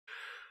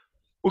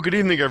Well, good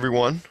evening,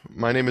 everyone.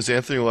 My name is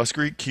Anthony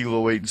Luscre,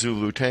 Kilo 8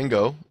 Zulu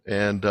Tango,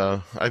 and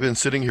I've been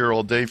sitting here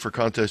all day for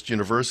Contest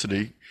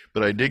University,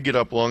 but I did get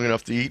up long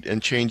enough to eat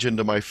and change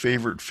into my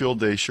favorite field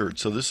day shirt.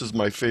 So this is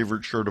my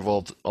favorite shirt of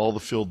all the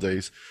field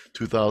days,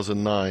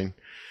 2009.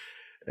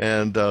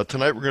 And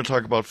tonight we're going to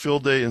talk about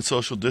field day and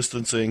social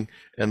distancing,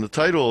 and the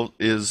title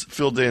is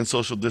Field Day and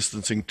Social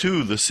Distancing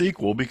 2, the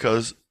sequel,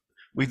 because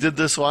we did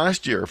this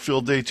last year,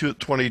 Field Day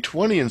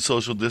 2020 and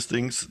Social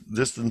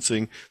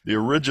Distancing, the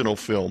original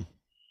film.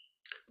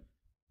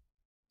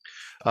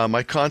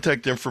 My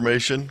contact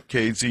information,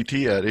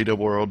 K8ZT at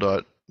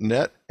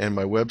ARRL.net, and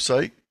my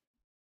website.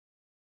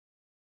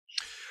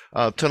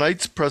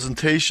 Tonight's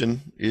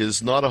presentation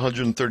is not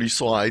 130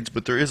 slides,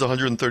 but there is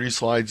 130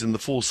 slides in the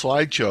full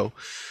slideshow.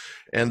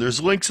 And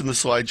there's links in the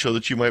slideshow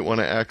that you might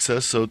want to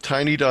access. So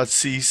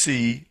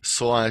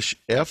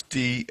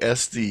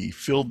tiny.cc/FDSD,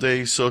 Field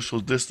Day Social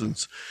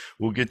Distance,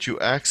 will get you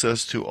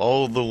access to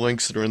all of the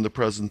links that are in the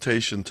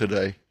presentation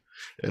today,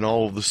 and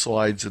all of the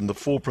slides in the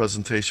full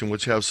presentation,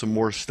 which have some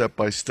more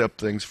step-by-step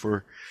things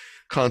for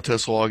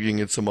contest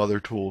logging and some other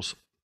tools.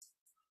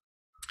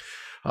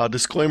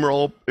 Disclaimer,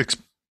 all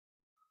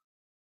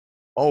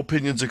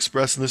opinions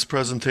expressed in this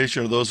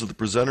presentation are those of the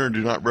presenter and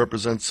do not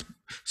represent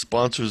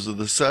sponsors of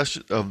this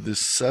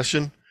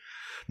session,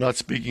 not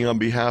speaking on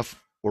behalf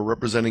or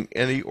representing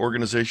any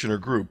organization or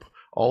group.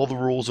 All the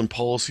rules and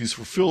policies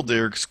for Field Day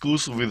are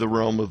exclusively the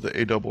realm of the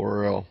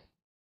ARRL.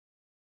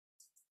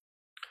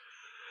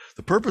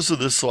 The purpose of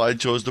this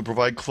slideshow is to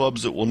provide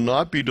clubs that will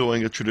not be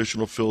doing a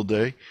traditional field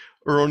day,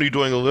 or only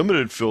doing a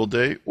limited field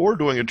day, or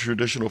doing a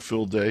traditional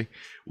field day,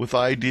 with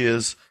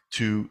ideas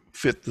to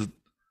fit the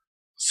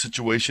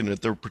situation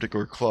at their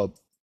particular club.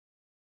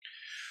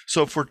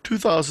 So for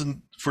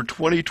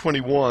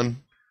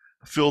 2021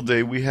 field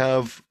day, we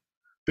have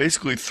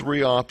basically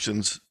three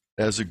options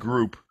as a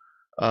group.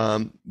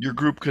 Your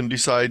group can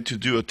decide to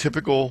do a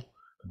typical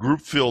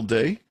group field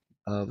day,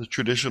 the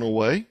traditional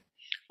way,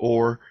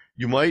 or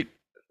you might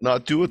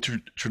not do a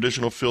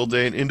traditional field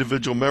day, and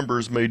individual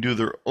members may do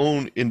their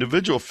own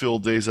individual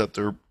field days at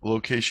their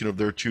location of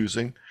their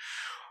choosing.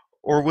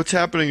 Or what's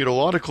happening at a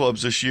lot of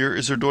clubs this year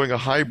is they're doing a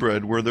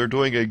hybrid where they're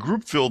doing a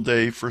group field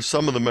day for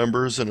some of the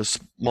members in a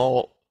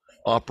small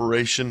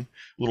operation,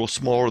 a little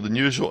smaller than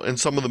usual, and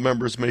some of the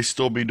members may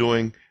still be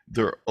doing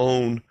their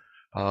own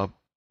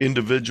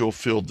individual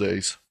field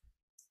days.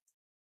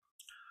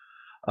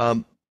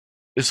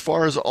 As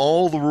far as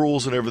all the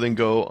rules and everything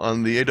go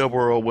on the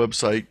ARRL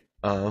website,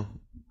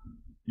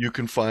 you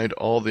can find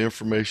all the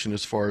information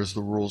as far as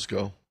the rules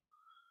go.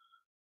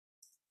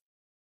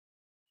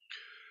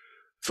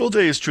 Field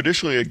day is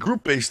traditionally a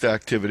group-based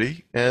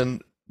activity,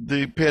 and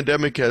the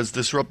pandemic has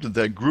disrupted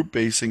that group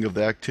basing of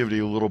the activity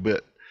a little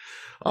bit.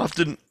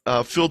 Often,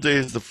 field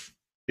day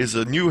is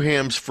a new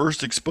ham's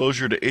first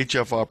exposure to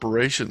HF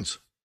operations.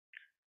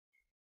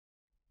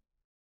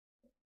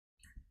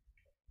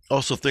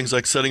 Also, things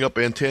like setting up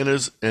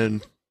antennas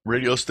and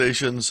radio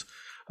stations,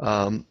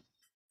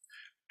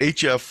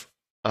 HF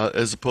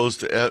as opposed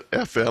to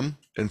FM,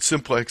 and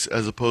simplex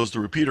as opposed to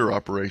repeater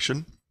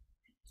operation.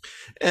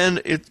 And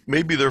it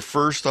may be their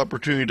first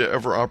opportunity to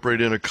ever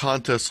operate in a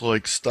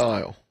contest-like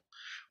style.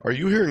 Are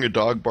you hearing a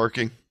dog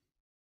barking?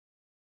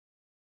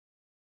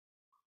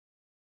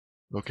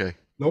 Okay.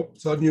 Nope,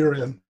 it's on your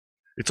end.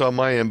 It's on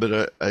my end,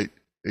 but I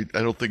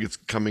don't think it's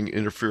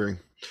interfering.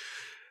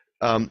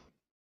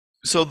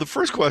 So the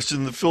first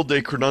question, the field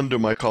day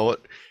conundrum, I call it,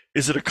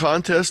 is it a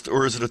contest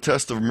or is it a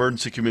test of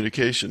emergency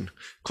communication?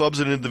 Clubs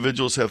and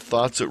individuals have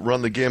thoughts that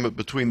run the gamut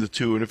between the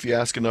two, and if you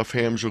ask enough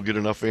hams, you'll get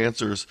enough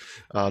answers.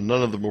 None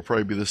of them will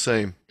probably be the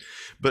same.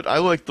 But I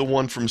like the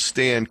one from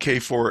Stan,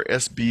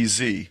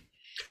 K8ZT.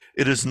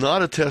 It is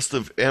not a test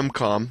of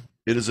MCOM,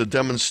 it is a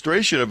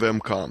demonstration of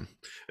MCOM.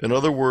 In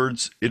other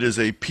words, it is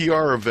a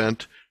PR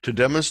event to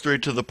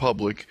demonstrate to the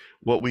public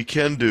what we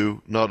can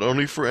do, not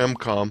only for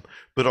MCOM,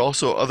 but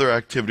also other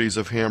activities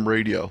of ham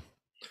radio.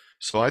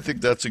 So I think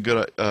that's a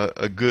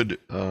good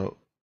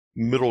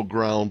middle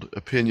ground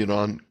opinion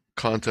on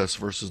contest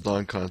versus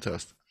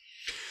non-contest.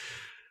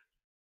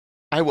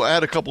 I will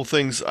add a couple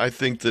things I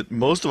think that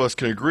most of us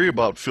can agree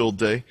about field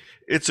day.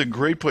 It's a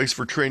great place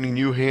for training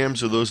new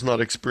hams or those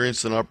not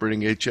experienced in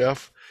operating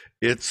HF.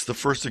 It's the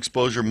first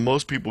exposure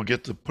most people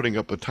get to putting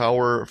up a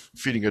tower,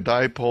 feeding a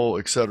dipole,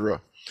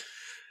 etc.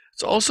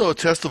 It's also a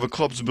test of a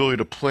club's ability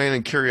to plan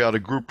and carry out a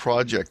group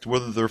project.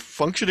 Whether they're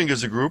functioning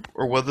as a group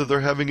or whether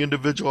they're having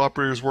individual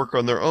operators work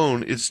on their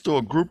own, it's still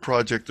a group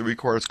project that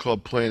requires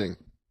club planning.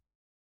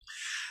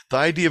 The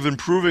idea of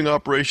improving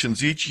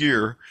operations each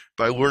year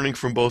by learning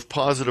from both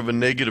positive and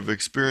negative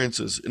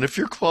experiences. And if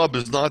your club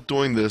is not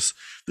doing this,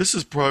 this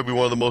is probably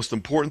one of the most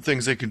important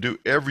things they can do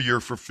every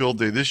year for field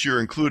day, this year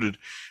included.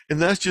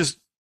 And that's just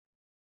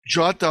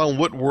jot down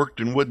what worked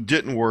and what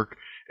didn't work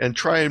and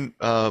try and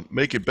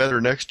make it better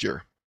next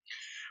year.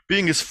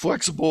 Being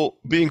flexible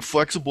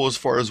as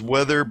far as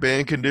weather,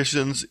 band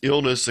conditions,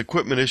 illness,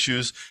 equipment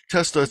issues,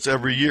 test us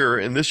every year,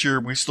 and this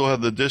year we still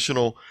have the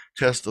additional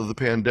test of the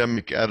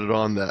pandemic added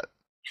on that.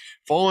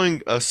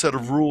 Following a set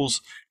of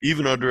rules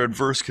even under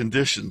adverse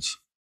conditions.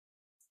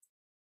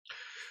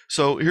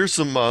 So here's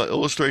some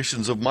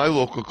illustrations of my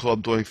local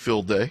club doing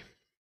field day.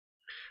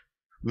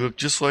 We look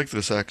just like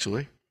this,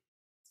 actually.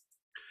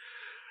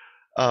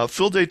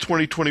 Field Day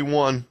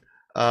 2021,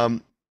 what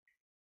I'm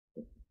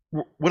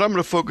going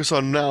to focus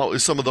on now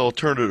is some of the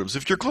alternatives.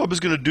 If your club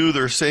is going to do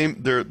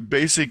their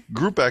basic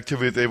group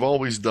activity they've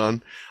always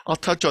done, I'll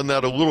touch on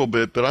that a little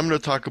bit, but I'm going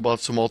to talk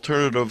about some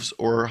alternatives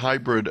or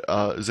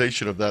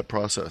hybridization of that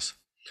process.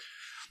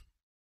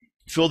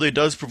 Field Day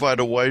does provide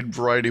a wide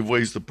variety of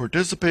ways to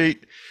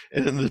participate,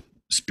 and in the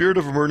spirit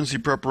of emergency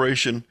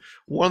preparation,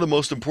 one of the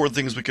most important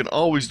things we can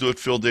always do at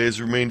Field Day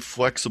is remain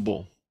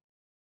flexible.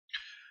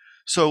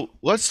 So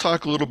let's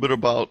talk a little bit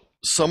about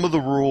some of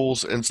the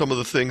rules and some of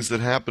the things that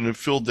happen in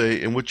Field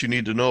Day and what you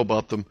need to know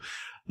about them.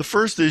 The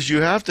first is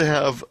you have to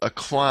have a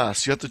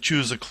class. You have to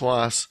choose a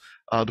class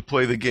to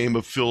play the game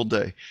of Field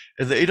Day.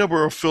 And the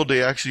ARRL Field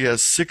Day actually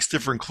has 6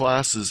 different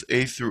classes,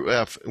 A through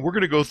F. And we're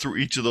going to go through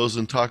each of those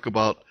and talk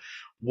about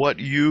what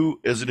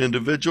you as an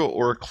individual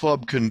or a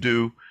club can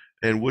do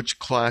and which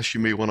class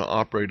you may want to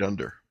operate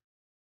under.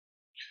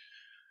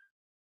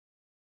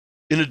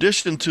 In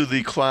addition to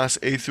the class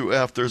A through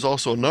F, there's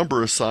also a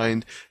number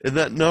assigned, and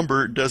that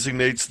number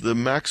designates the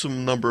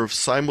maximum number of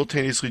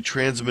simultaneously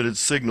transmitted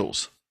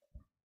signals.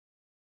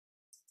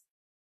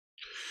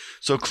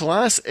 So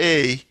class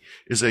A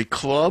is a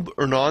club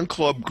or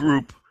non-club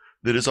group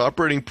that is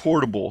operating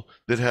portable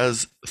that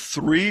has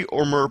 3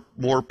 or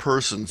more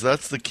persons.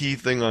 That's the key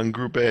thing on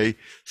group A,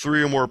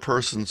 3 or more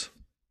persons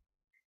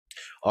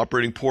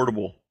operating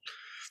portable.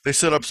 They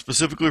set up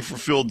specifically for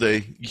Field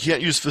Day. You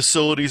can't use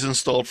facilities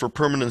installed for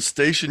permanent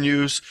station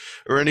use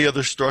or any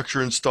other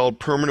structure installed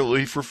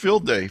permanently for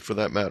Field Day, for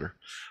that matter.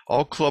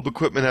 All club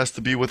equipment has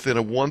to be within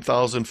a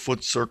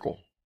 1,000-foot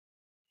circle.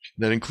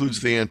 That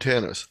includes the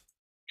antennas.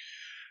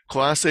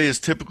 Class A is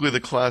typically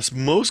the class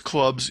most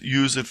clubs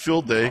use at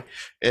Field Day,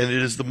 and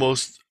it is the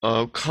most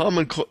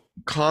common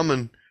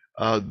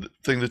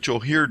thing that you'll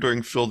hear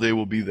during Field Day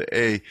will be the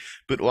A,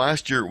 but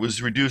last year it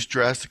was reduced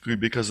drastically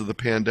because of the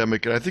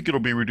pandemic, and I think it'll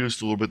be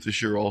reduced a little bit this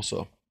year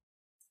also.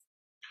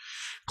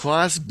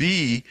 Class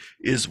B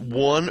is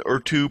 1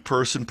 or 2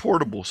 person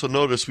portable. So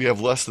notice we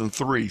have less than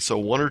 3. So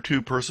 1 or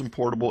 2 person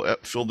portable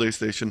at Field Day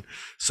station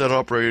set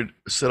up and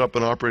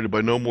operated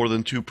by no more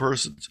than 2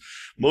 persons.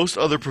 Most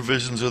other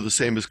provisions are the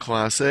same as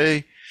Class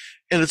A,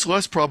 and it's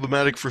less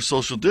problematic for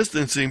social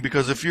distancing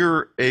because if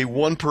you're a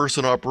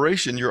 1-person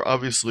operation, you're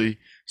obviously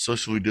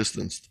socially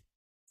distanced.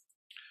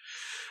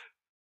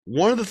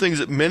 One of the things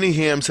that many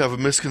hams have a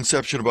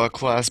misconception about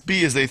Class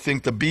B is they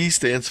think the B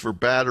stands for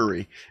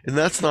battery, and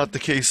that's not the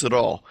case at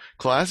all.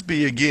 Class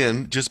B,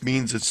 again, just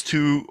means it's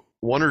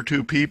 1 or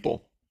 2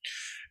 people.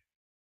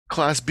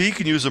 Class B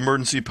can use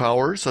emergency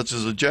power, such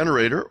as a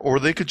generator, or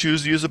they could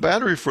choose to use a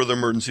battery for the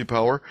emergency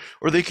power,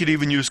 or they could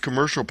even use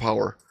commercial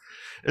power.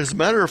 As a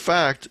matter of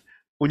fact,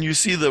 when you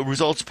see the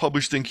results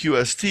published in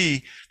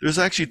QST, there's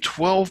actually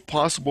 12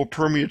 possible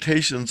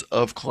permutations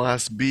of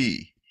Class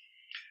B.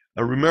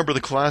 Now remember,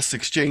 the class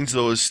exchange,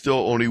 though, is still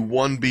only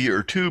 1B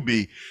or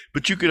 2B,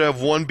 but you could have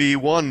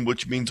 1B1,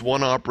 which means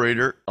 1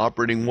 operator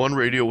operating 1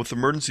 radio with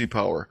emergency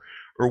power,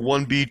 or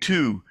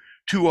 1B2,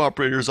 2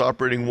 operators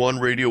operating 1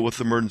 radio with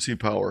emergency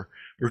power,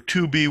 or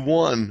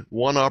 2B1,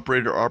 1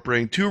 operator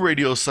operating 2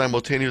 radios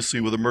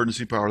simultaneously with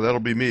emergency power. That'll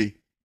be me.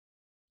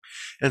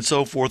 And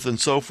so forth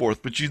and so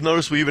forth. But you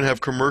notice we even have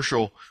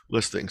commercial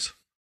listings.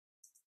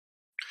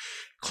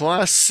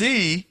 Class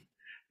C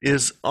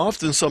is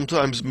often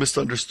sometimes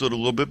misunderstood a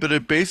little bit, but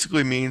it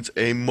basically means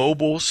a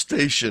mobile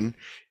station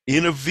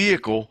in a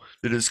vehicle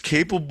that is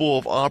capable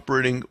of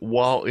operating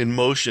while in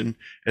motion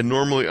and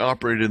normally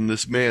operated in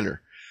this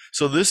manner.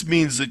 So this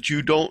means that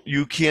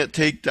you can't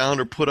take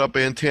down or put up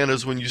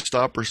antennas when you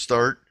stop or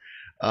start.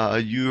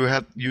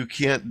 You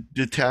can't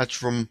detach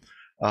from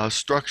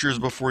structures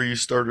before you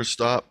start or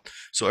stop.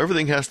 So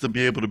everything has to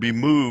be able to be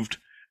moved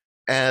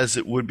as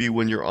it would be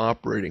when you're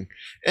operating.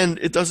 And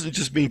it doesn't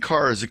just mean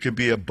cars. It could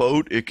be a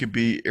boat, it could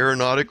be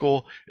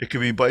aeronautical, it could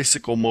be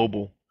bicycle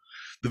mobile.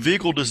 The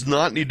vehicle does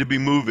not need to be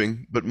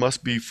moving, but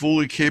must be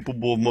fully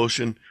capable of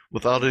motion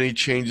without any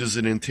changes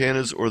in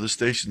antennas or the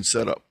station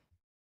setup.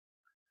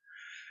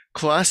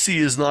 Class C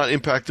is not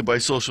impacted by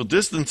social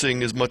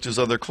distancing as much as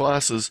other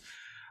classes,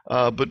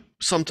 but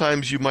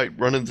sometimes you might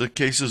run into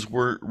cases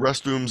where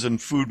restrooms and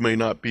food may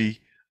not be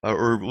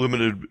or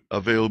limited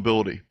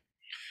availability.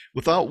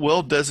 Without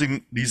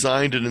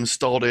well-designed and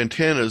installed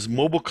antennas,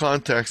 mobile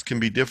contacts can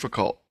be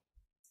difficult.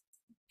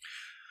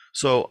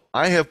 So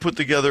I have put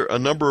together a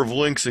number of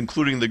links,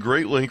 including the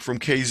great link from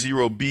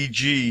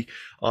K8ZT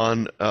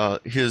on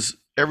his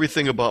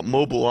everything about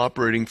mobile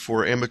operating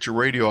for amateur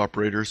radio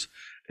operators,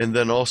 and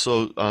then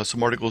also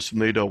some articles from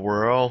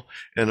ARRL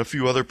and a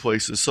few other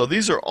places. So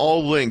these are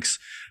all links.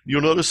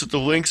 You'll notice that the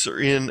links are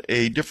in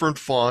a different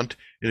font,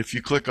 and if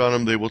you click on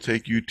them, they will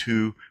take you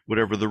to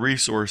whatever the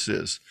resource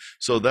is.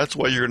 So that's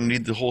why you're going to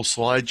need the whole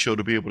slideshow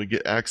to be able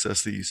to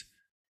access these.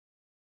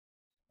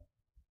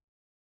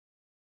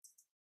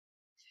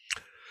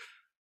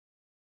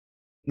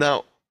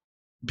 Now,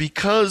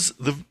 because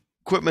the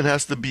equipment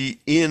has to be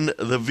in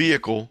the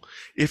vehicle.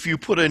 If you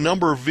put a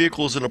number of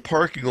vehicles in a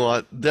parking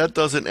lot, that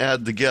doesn't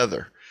add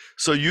together.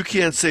 So you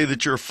can't say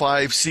that you're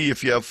 5C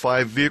if you have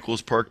 5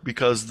 vehicles parked,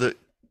 because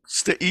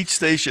each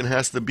station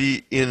has to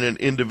be in an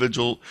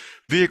individual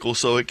vehicle,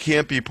 so it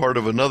can't be part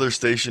of another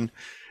station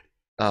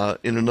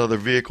in another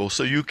vehicle.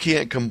 So you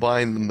can't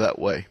combine them that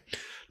way.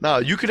 Now,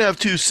 you can have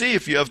 2C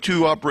if you have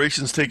 2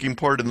 operations taking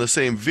part in the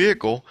same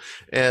vehicle,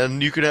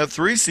 and you can have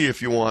 3C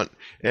if you want.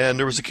 And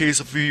there was a case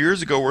a few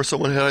years ago where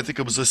someone had, I think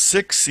it was a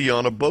 6C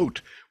on a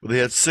boat, where they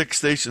had 6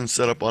 stations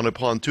set up on a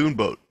pontoon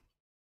boat.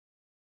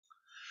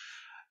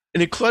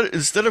 And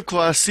instead of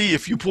Class C,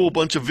 if you pull a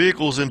bunch of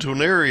vehicles into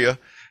an area,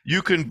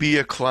 you can be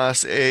a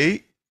Class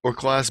A or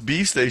Class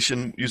B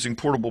station using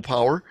portable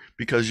power,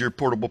 because your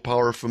portable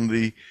power from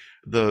the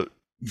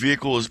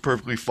vehicle is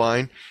perfectly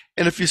fine.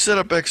 And if you set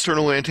up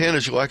external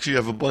antennas, you'll actually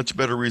have a bunch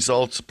better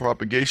results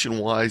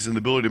propagation-wise and the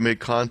ability to make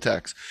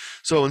contacts.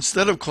 So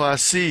instead of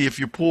Class C, if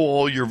you pull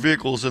all your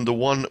vehicles into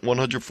one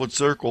 100-foot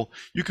circle,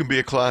 you can be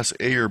a Class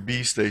A or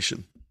B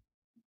station.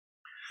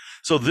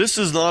 So this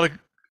is not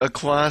a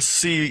Class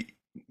C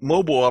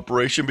mobile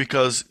operation,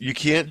 because you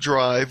can't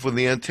drive when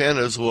the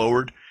antenna is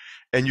lowered,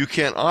 and you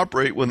can't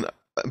operate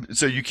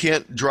so you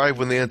can't drive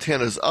when the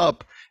antenna is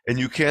up, and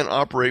you can't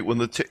operate when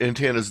the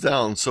antenna is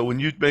down. So when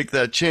you make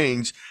that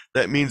change,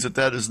 that means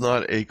that is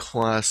not a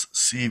Class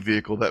C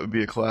vehicle. That would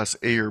be a Class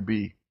A or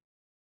B.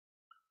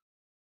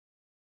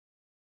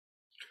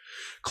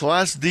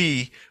 Class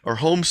D are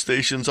home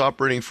stations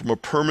operating from a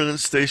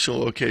permanent station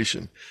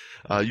location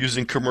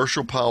using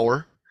commercial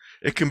power.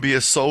 It can be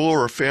a solo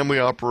or family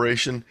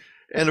operation,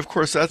 and of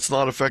course that's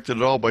not affected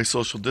at all by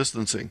social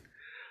distancing.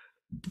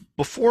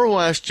 Before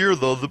last year,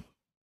 though, the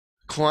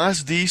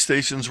Class D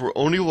stations were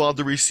only allowed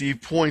to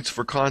receive points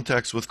for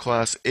contacts with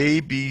Class A,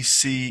 B,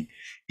 C,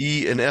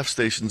 E, and F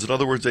stations. In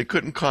other words, they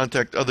couldn't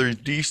contact other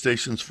D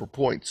stations for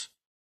points.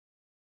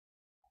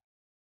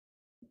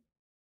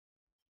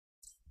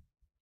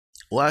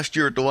 Last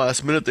year, at the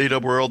last minute, the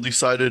ARRL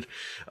decided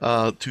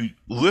to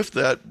lift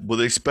that with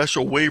a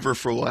special waiver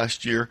for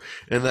last year,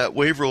 and that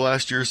waiver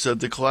last year said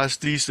the Class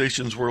D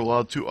stations were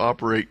allowed to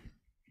operate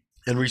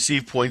and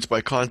receive points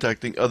by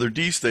contacting other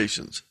D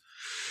stations.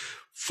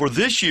 For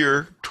this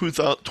year,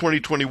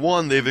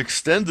 2021, they've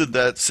extended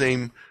that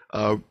same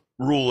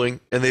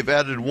ruling, and they've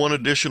added one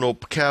additional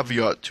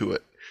caveat to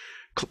it.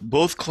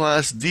 Both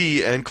Class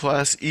D and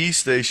Class E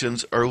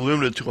stations are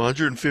limited to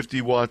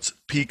 150 watts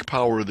peak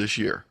power this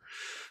year.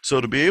 So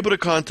to be able to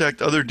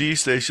contact other D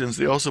stations,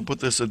 they also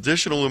put this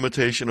additional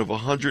limitation of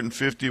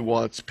 150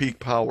 watts peak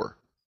power.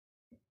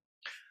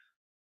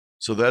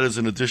 So that is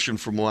an addition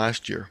from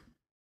last year.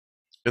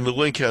 And the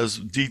link has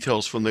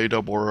details from the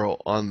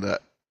ARRL on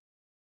that.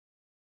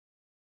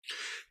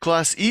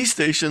 Class E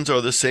stations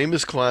are the same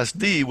as Class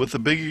D, with the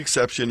big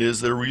exception is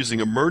they're using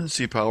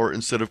emergency power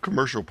instead of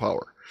commercial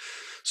power.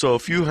 So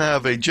if you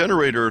have a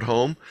generator at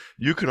home,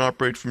 you can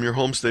operate from your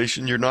home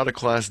station. You're not a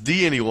Class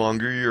D any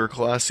longer, you're a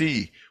Class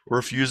E. Or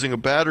if you're using a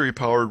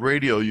battery-powered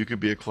radio, you could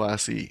be a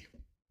Class E.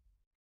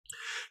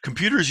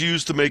 Computers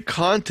used to make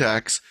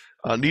contacts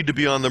need to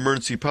be on the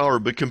emergency power,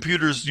 but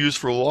computers used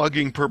for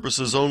logging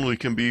purposes only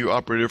can be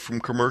operated from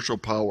commercial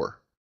power.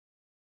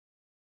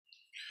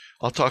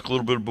 I'll talk a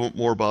little bit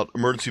more about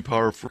emergency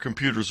power for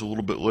computers a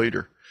little bit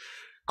later.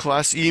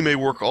 Class E may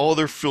work all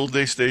their field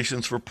day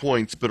stations for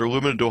points, but are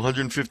limited to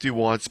 150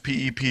 watts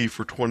PEP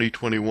for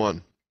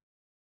 2021.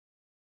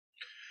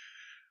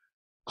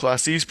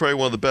 Class E is probably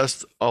one of the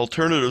best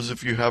alternatives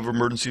if you have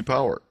emergency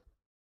power.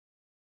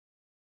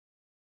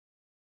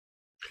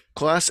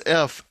 Class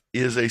F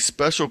is a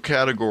special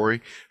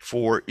category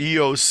for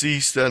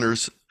EOC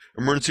centers,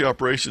 emergency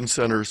operations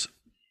centers,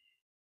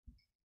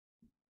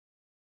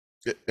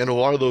 and a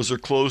lot of those are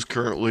closed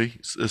currently,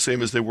 the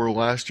same as they were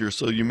last year,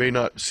 so you may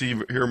not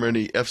hear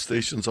many F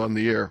stations on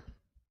the air.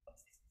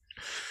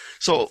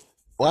 So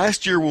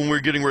last year when we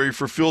were getting ready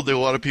for field day, a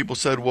lot of people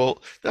said,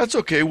 well, that's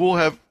okay, we'll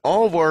have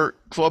all of our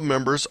club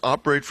members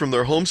operate from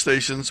their home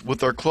stations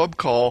with our club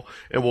call,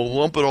 and we'll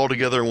lump it all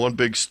together in one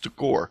big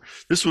score.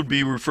 This would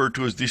be referred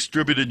to as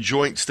distributed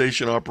joint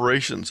station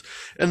operations.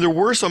 And there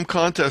were some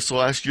contests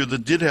last year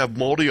that did have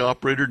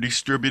multi-operator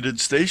distributed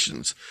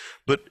stations,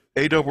 but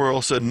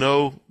ARRL said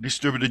no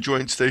distributed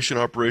joint station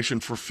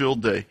operation for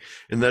field day,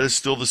 and that is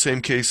still the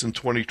same case in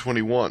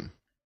 2021.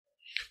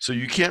 So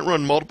you can't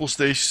run multiple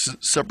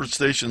separate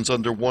stations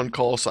under one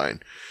call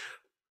sign.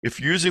 If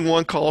you're using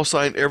one call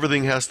sign,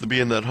 everything has to be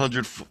in that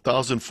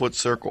 100,000 foot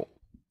circle.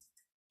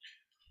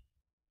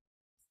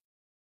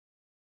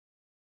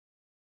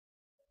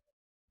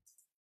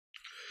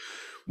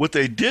 What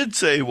they did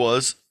say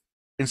was,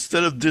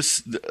 instead of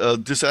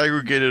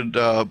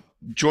disaggregated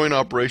joint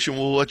operation,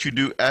 we'll let you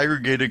do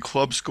aggregated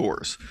club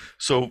scores.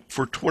 So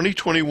for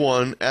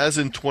 2021, as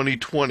in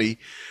 2020,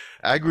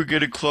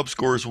 aggregated club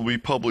scores will be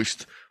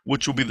published,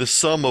 which will be the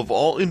sum of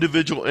all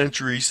individual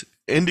entries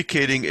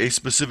indicating a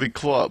specific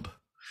club.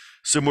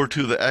 similar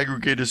to the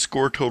aggregated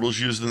score totals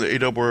used in the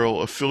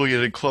ARRL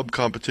affiliated club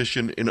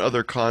competition in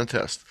other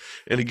contests.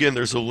 And again,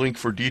 there's a link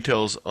for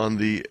details on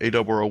the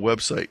ARRL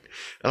website.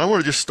 And I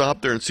want to just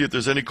stop there and see if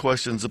there's any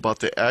questions about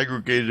the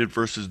aggregated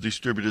versus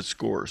distributed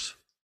scores.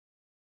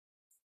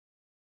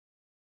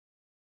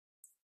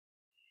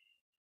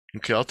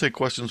 Okay, I'll take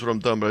questions when I'm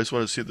done, but I just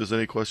want to see if there's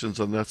any questions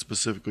on that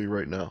specifically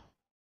right now.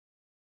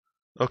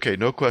 Okay,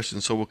 no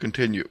questions, so we'll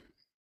continue.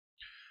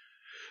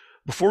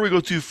 Before we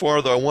go too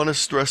far, though, I want to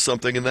stress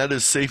something, and that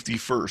is safety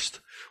first.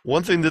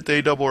 One thing that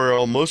the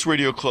ARRL, most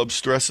radio clubs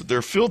stress at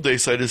their field day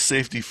site is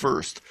safety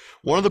first.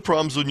 One of the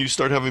problems when you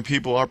start having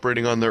people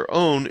operating on their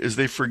own is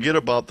they forget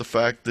about the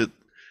fact that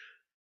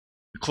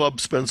the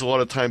club spends a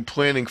lot of time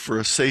planning for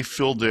a safe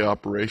field day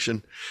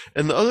operation.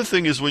 And the other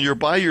thing is when you're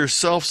by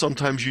yourself,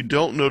 sometimes you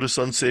don't notice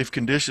unsafe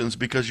conditions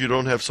because you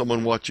don't have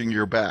someone watching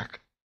your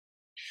back.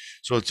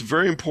 So it's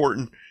very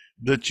important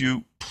that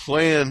you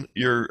plan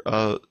your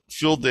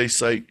field day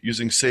site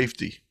using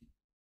safety.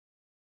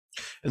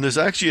 And there's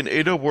actually an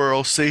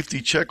ARRL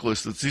safety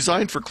checklist that's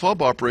designed for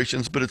club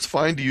operations, but it's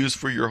fine to use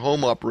for your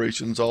home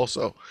operations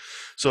also.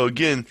 So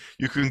again,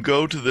 you can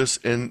go to this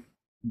and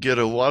get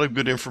a lot of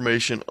good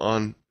information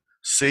on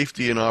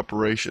safety in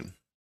operation.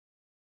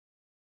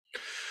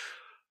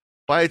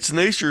 By its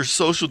nature,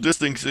 social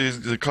distancing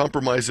is a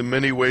compromise in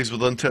many ways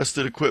with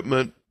untested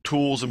equipment,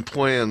 tools, and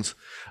plans.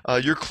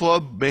 Your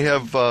club may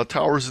have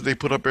towers that they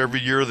put up every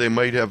year. They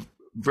might have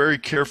very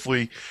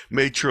carefully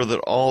made sure that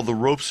all the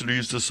ropes that are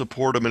used to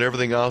support them and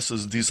everything else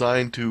is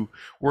designed to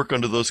work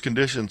under those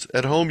conditions.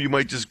 At home, you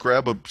might just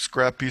grab a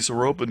scrap piece of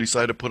rope and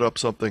decide to put up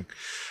something.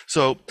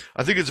 So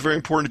I think it's very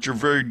important that you're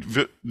very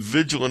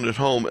vigilant at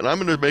home. And I'm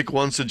going to make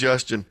one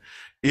suggestion.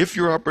 If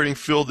you're operating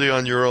field day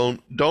on your own,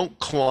 don't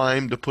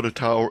climb to put a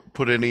tower,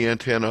 put any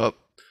antenna up.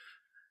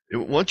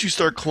 Once you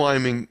start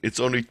climbing, it's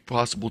only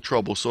possible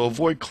trouble. So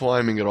avoid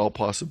climbing at all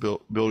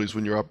possibilities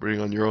when you're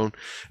operating on your own.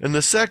 And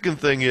the second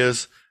thing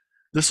is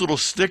this little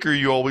sticker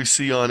you always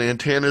see on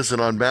antennas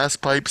and on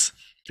mast pipes.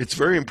 It's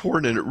very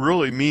important, and it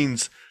really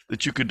means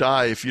that you could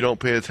die if you don't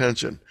pay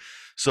attention.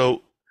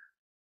 So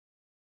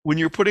when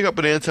you're putting up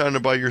an antenna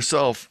by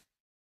yourself,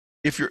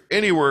 if you're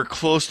anywhere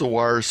close to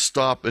wires,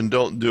 stop and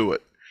don't do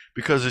it,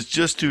 because it's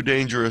just too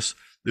dangerous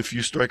if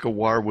you strike a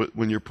wire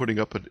when you're putting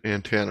up an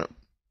antenna.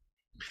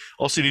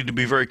 Also, you need to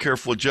be very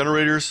careful with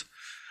generators,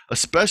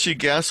 especially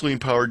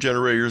gasoline-powered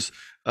generators.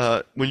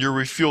 When you're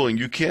refueling,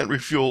 you can't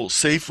refuel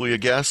safely a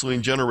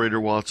gasoline generator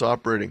while it's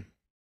operating.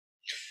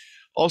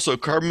 Also,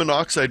 carbon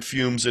monoxide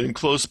fumes in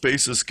enclosed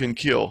spaces can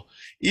kill.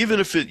 Even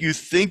if you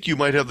think you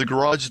might have the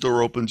garage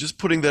door open, just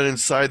putting that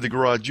inside the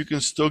garage, you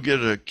can still get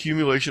an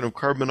accumulation of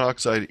carbon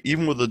monoxide,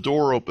 even with the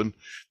door open,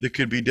 that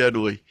could be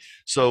deadly.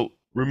 So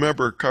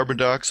remember, carbon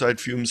dioxide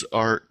fumes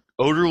are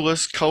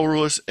odorless,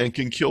 colorless, and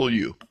can kill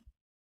you.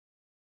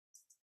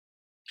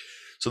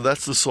 So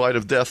that's the slide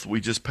of death we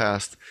just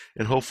passed,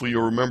 and hopefully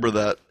you'll remember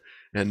that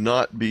and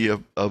not be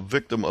a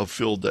victim of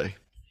field day.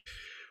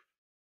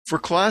 For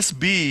Class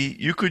B,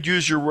 you could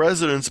use your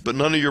residence, but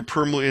none of your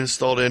permanently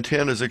installed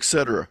antennas,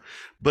 etc.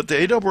 But the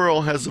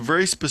ARRL has a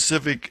very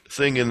specific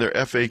thing in their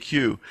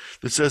FAQ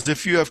that says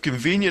if you have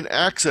convenient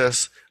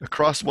access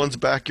across one's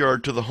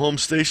backyard to the home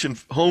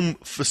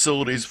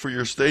facilities for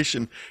your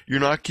station, you're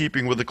not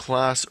keeping with the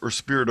class or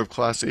spirit of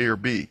Class A or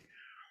B.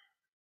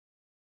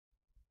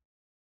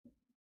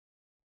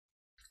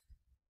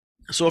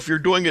 So if you're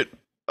doing it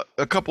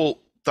a couple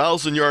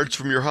 1,000 yards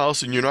from your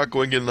house and you're not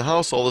going in the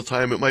house all the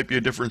time, it might be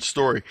a different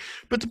story.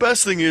 But the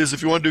best thing is,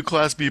 if you want to do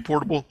Class B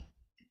portable,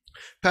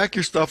 pack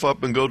your stuff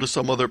up and go to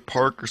some other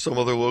park or some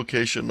other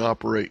location and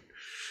operate.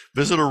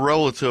 Visit a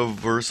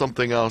relative or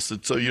something else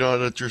so you're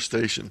not at your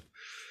station.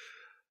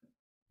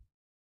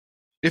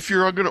 If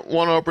you're going to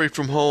want to operate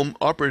from home,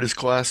 operate as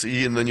Class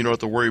E, and then you don't have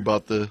to worry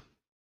about the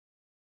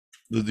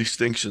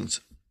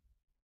distinctions.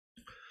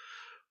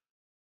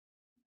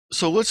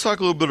 So let's talk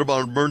a little bit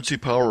about emergency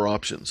power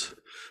options.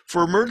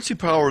 For emergency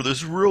power,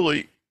 there's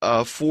really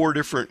 4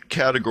 different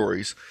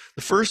categories.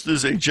 The first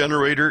is a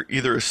generator,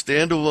 either a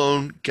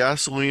standalone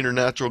gasoline or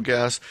natural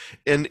gas,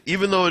 and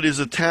even though it is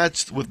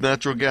attached with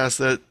natural gas,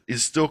 that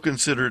is still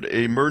considered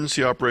an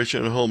emergency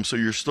operation at home, so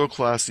you're still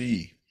Class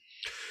E.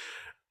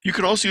 You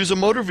can also use a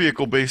motor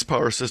vehicle-based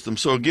power system.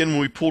 So again, when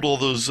we pulled all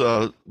those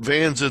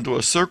vans into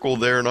a circle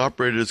there and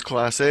operated as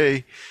Class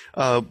A,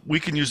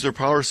 we can use their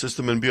power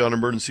system and be on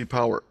emergency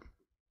power.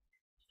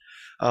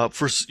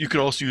 You can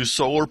also use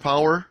solar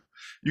power.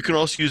 You can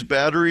also use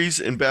batteries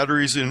and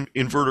batteries in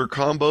inverter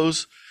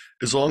combos,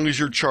 as long as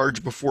you're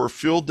charged before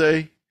field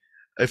day.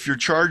 If you're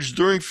charged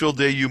during field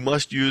day, you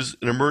must use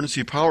an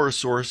emergency power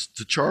source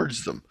to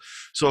charge them.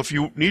 So if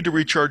you need to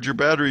recharge your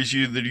batteries,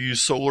 you either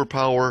use solar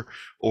power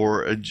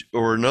or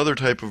another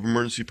type of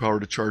emergency power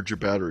to charge your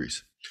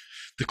batteries.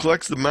 To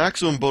collect the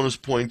maximum bonus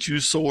points,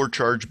 use solar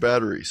charged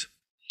batteries.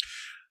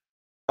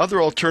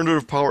 Other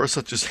alternative power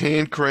such as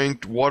hand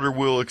cranked, water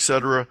wheel,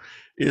 etc.,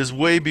 is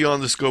way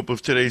beyond the scope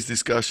of today's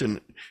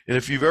discussion. And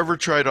if you've ever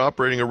tried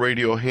operating a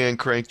radio hand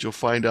cranked, you'll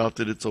find out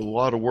that it's a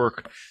lot of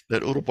work.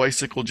 That little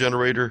bicycle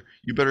generator,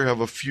 you better have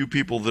a few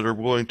people that are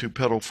willing to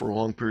pedal for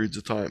long periods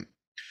of time.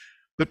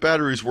 But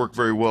batteries work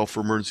very well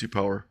for emergency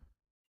power.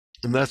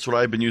 And that's what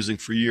I've been using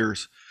for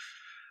years.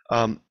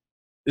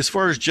 As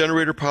far as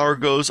generator power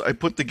goes, I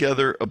put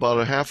together about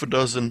a half a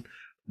dozen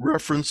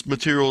reference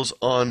materials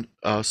on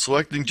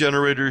selecting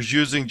generators,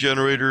 using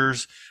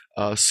generators,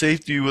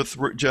 safety with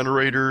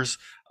generators,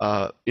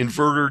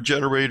 inverter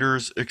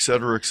generators,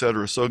 etc.,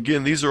 etc. So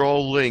again, these are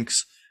all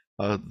links.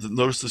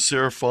 Notice the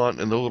serif font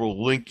and the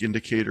little link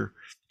indicator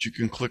that you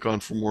can click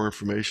on for more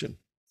information.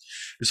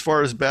 As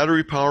far as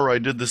battery power, I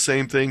did the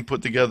same thing,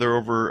 put together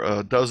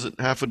over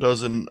half a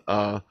dozen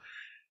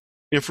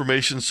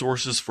information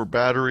sources for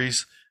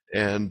batteries,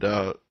 and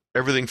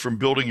everything from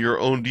building your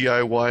own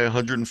DIY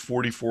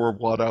 144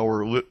 watt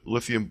hour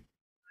lithium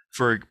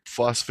ferric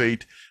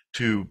phosphate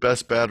to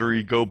best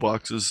battery, go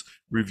boxes,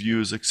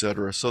 reviews,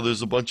 etc. So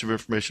there's a bunch of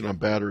information on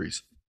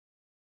batteries.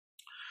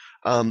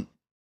 I'm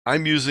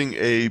using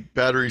a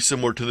battery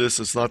similar to this.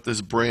 It's not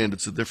this brand,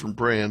 it's a different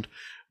brand,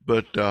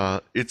 but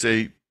it's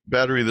a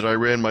battery that I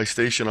ran my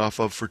station off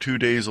of for 2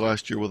 days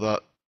last year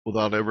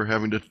without ever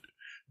having to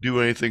do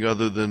anything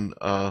other than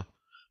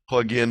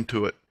plug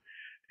into it.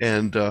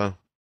 And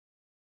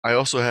I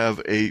also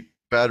have a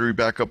battery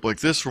backup like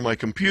this for my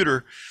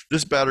computer.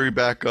 This battery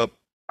backup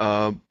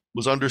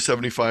was under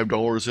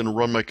 $75 and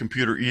run my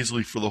computer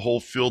easily for the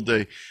whole field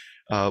day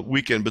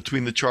weekend.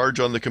 Between the charge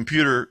on the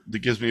computer, that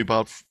gives me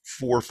about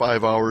 4 or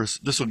 5 hours.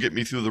 This will get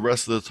me through the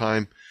rest of the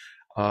time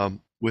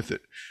with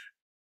it.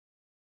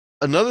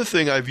 Another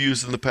thing I've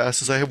used in the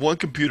past is I have one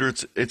computer.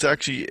 It's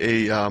actually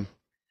a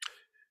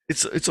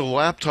it's a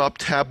laptop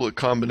tablet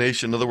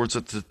combination. In other words,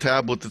 it's a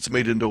tablet that's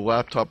made into a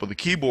laptop with a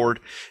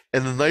keyboard.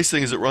 And the nice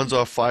thing is it runs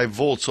off 5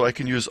 volts, so I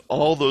can use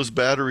all those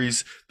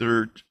batteries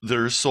that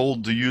are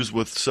sold to use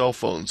with cell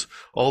phones.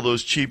 All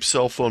those cheap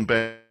cell phone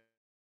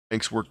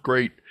banks work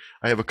great.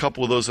 I have a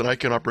couple of those, and I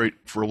can operate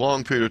for a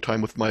long period of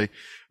time with my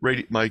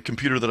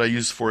computer that I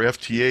use for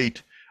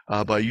FT8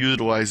 by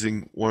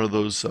utilizing one of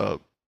those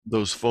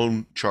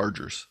phone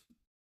chargers.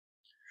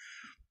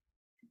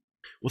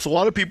 With a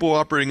lot of people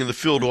operating in the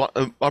field,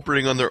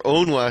 operating on their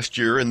own last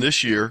year and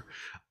this year,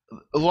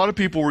 a lot of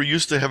people were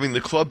used to having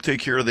the club take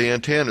care of the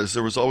antennas.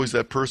 There was always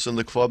that person in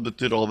the club that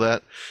did all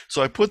that.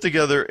 So I put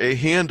together a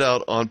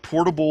handout on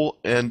portable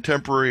and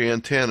temporary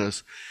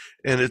antennas,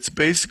 and it's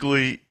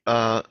basically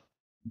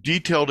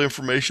detailed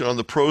information on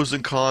the pros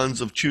and cons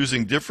of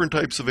choosing different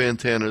types of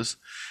antennas.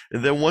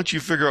 And then once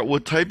you figure out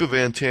what type of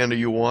antenna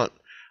you want,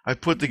 I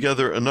put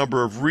together a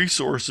number of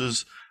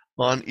resources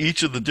on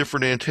each of the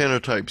different antenna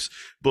types,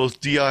 both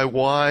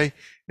DIY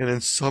and in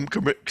some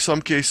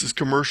cases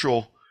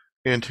commercial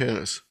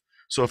antennas.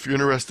 So if you're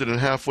interested in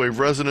half-wave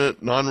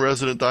resonant,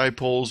 non-resonant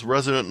dipoles,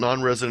 resonant,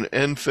 non-resonant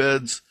end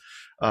feds,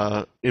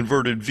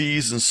 inverted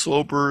V's and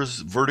slopers,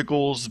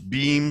 verticals,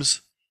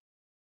 beams.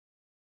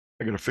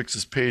 I gotta fix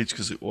this page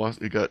because it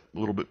got a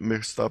little bit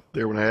mixed up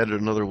there when I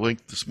added another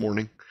link this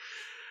morning.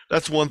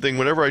 That's one thing.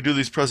 Whenever I do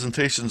these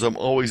presentations, I'm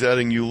always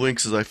adding new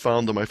links as I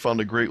found them. I found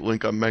a great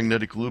link on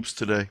magnetic loops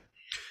today.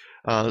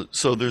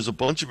 So there's a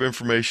bunch of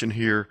information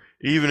here,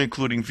 even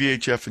including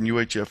VHF and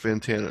UHF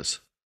antennas.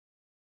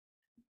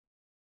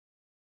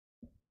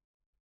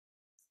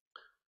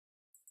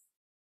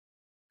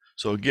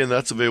 So again,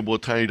 that's available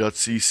at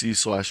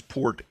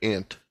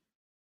tiny.cc/portant.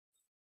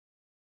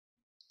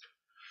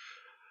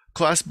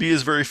 Class B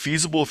is very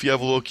feasible if you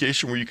have a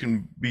location where you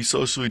can be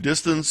socially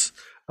distanced,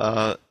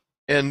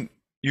 and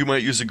you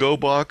might use a Go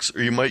box,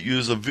 or you might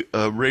use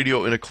a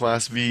radio in a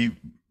Class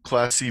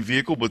C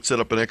vehicle, but set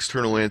up an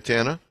external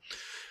antenna.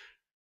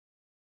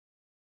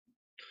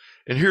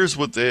 And here's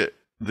what the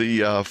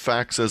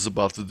fact says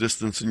about the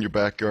distance in your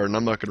backyard, and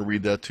I'm not going to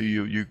read that to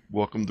you. You're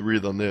welcome to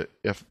read on the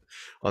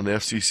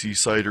FCC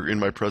site or in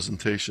my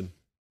presentation.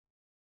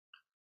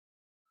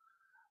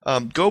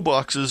 Go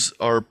boxes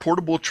are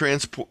portable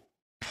transportable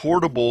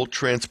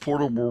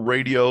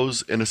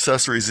radios and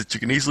accessories that you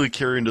can easily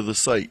carry into the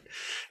site.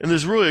 And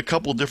there's really a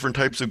couple different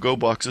types of Go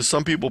boxes.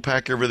 Some people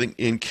pack everything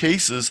in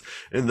cases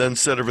and then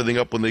set everything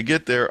up when they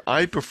get there.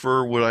 I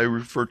prefer what I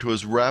refer to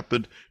as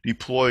rapid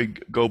deploy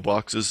Go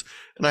boxes.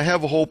 And I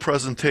have a whole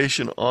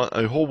presentation on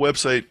a whole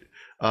website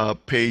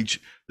page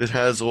that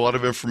has a lot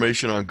of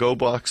information on Go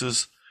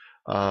boxes.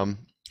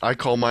 I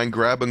call mine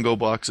grab and go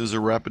boxes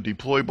or rapid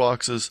deploy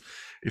boxes.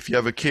 If you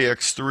have a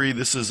KX3,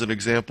 this is an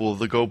example of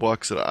the Go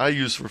box that I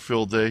use for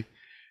field day.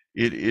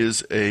 It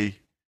is a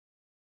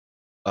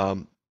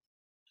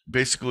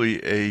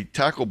basically a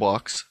tackle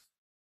box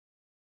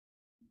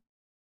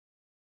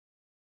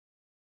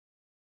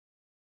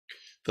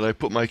that I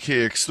put my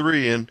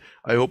KX3 in.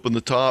 I open the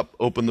top,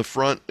 open the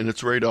front, and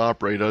it's ready to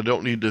operate. I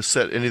don't need to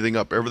set anything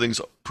up. Everything's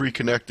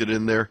pre-connected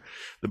in there.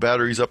 The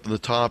battery's up in the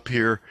top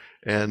here,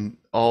 and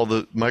all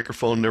the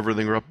microphone and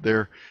everything are up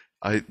there.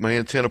 My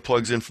antenna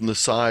plugs in from the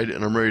side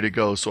and I'm ready to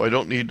go. So I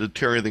don't need to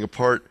tear anything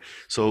apart.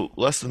 So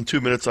less than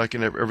 2 minutes, I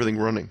can have everything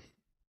running.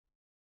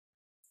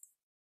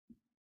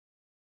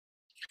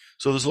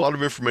 So there's a lot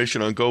of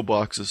information on go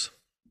boxes.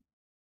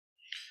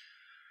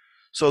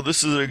 So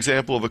this is an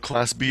example of a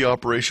Class B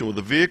operation with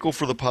a vehicle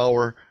for the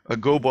power, a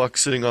go box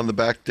sitting on the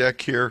back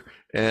deck here,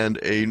 and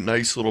a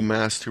nice little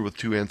mast here with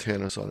 2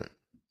 antennas on it.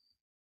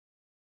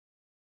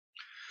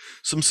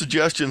 Some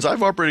suggestions.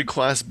 I've operated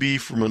Class B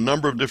from a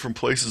number of different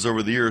places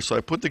over the years, so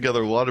I put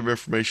together a lot of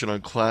information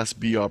on Class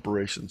B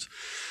operations.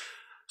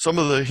 Some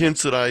of the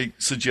hints that I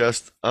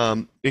suggest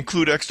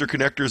include extra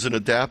connectors and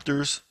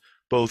adapters,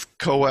 both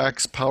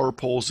coax, power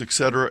poles,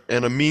 etc.,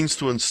 and a means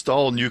to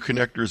install new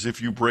connectors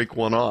if you break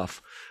one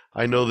off.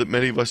 I know that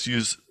many of us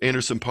use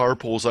Anderson power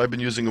poles. I've been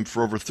using them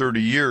for over 30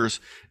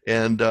 years,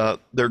 and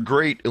they're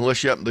great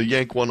unless you happen to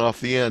yank one off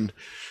the end.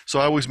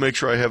 So I always make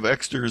sure I have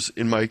extras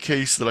in my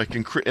case that I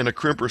can, and a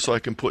crimper so I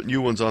can put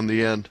new ones on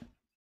the end.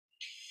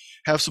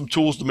 Have some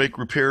tools to make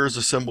repairs,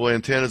 assemble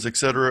antennas,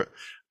 etc.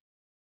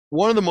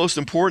 One of the most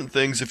important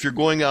things, if you're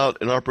going out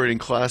and operating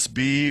Class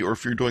B, or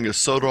if you're doing a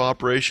SOTA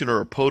operation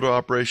or a POTA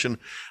operation,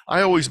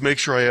 I always make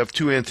sure I have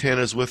 2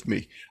 antennas with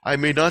me. I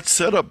may not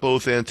set up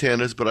both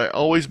antennas, but I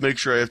always make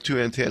sure I have 2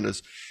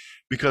 antennas.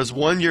 Because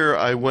one year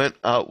I went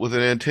out with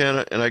an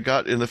antenna and I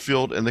got in the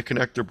field and the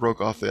connector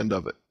broke off the end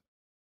of it.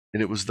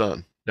 And it was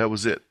done. That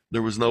was it.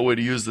 There was no way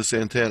to use this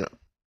antenna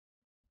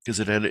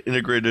because it had an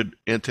integrated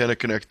antenna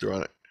connector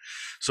on it.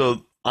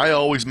 So I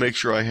always make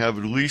sure I have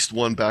at least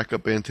 1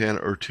 backup antenna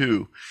or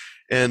 2.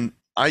 And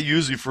I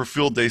usually for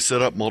field day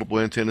set up multiple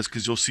antennas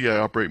because you'll see I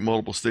operate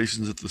multiple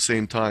stations at the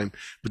same time.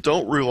 But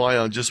don't rely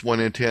on just 1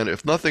 antenna.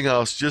 If nothing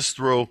else, just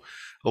throw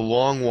a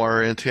long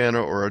wire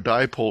antenna or a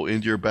dipole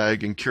into your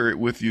bag and carry it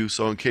with you,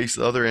 so in case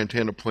the other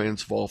antenna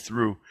plans fall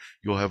through,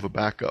 you'll have a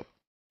backup.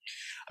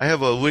 I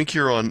have a link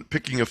here on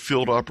picking a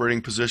field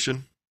operating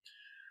position.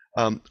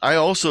 I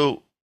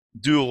also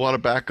do a lot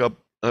of backup,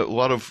 a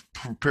lot of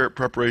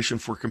preparation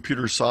for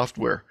computer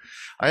software.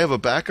 I have a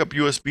backup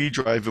USB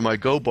drive in my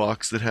Go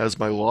box that has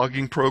my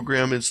logging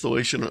program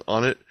installation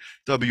on it,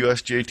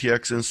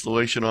 WSJTX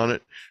installation on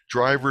it,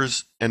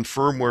 drivers and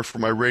firmware for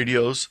my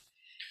radios,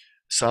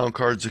 sound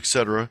cards,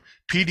 etc.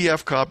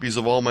 PDF copies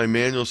of all my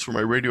manuals for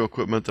my radio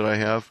equipment that I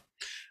have,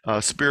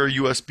 spare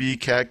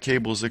USB, CAT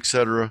cables,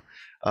 etc.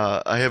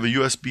 I have a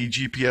USB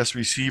GPS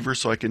receiver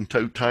so I can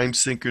time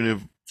sync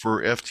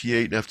for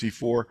FT8 and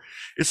FT4.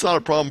 It's not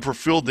a problem for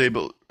field day,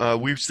 but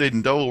we've stayed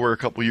in Delaware a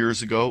couple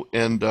years ago,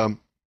 and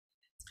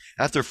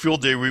after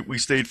field day, we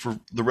stayed for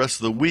the rest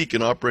of the week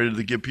and operated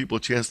to give people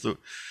a chance to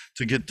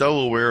get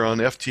Delaware on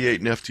FT8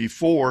 and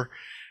FT4,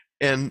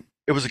 and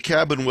it was a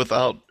cabin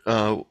without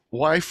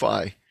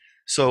Wi-Fi.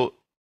 So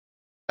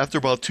after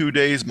about 2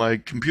 days, my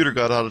computer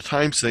got out of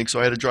time sync, so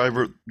I had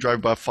to drive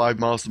about 5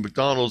 miles to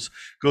McDonald's,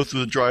 go through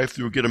the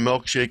drive-through, get a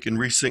milkshake, and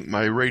resync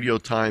my radio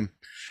time.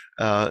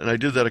 And I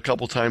did that a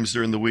couple times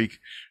during the week.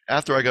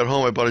 After I got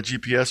home, I bought a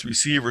GPS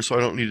receiver, so I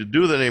don't need to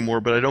do that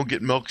anymore, but I don't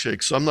get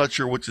milkshakes. So I'm not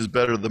sure which is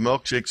better, the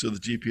milkshakes or the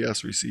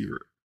GPS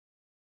receiver.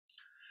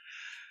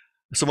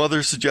 Some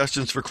other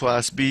suggestions for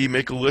Class B: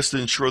 make a list to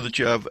ensure that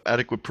you have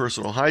adequate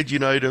personal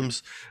hygiene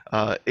items,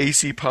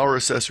 AC power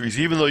accessories.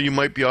 Even though you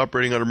might be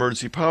operating on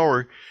emergency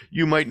power,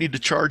 you might need to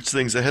charge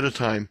things ahead of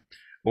time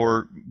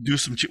or do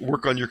some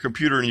work on your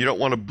computer, and you don't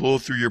want to blow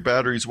through your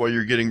batteries while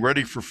you're getting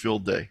ready for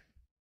field day.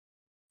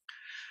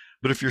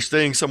 But if you're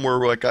staying somewhere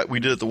like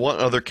we did at the one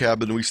other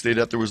cabin we stayed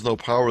at, there was no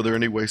power there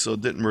anyway, so it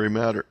didn't really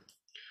matter.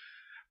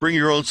 Bring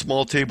your own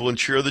small table and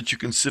chair that you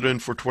can sit in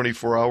for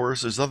 24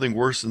 hours. There's nothing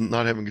worse than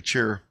not having a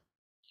chair.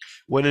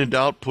 When in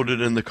doubt, put it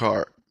in the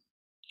car.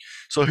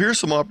 So here's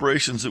some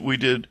operations that we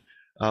did.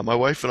 My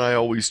wife and I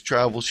always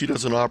travel. She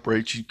doesn't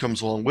operate. She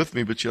comes along with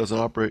me, but she doesn't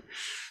operate.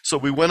 So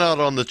we went out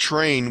on the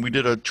train. We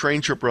did a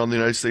train trip around the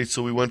United States.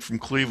 So we went from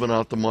Cleveland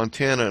out to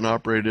Montana and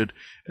operated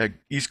at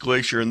East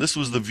Glacier. And this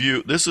was the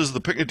view. This is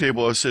the picnic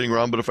table I was sitting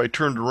around. But if I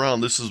turned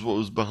around, this is what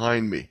was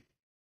behind me.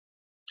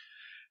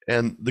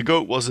 And the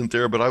goat wasn't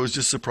there, but I was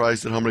just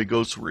surprised at how many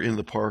goats were in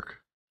the park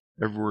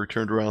everywhere I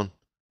turned around.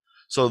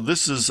 So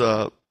this is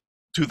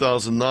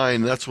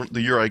 2009. That's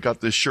the year I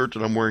got this shirt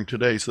that I'm wearing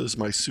today. So this is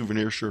my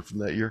souvenir shirt from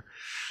that year.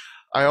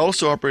 I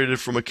also operated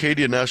from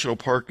Acadia National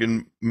Park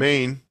in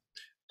Maine,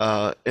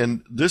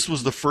 and this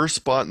was the first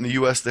spot in the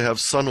U.S. to have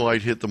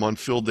sunlight hit them on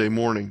field day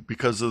morning,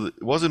 because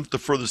it wasn't the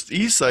furthest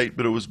east site,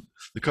 but it was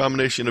the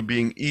combination of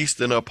being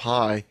east and up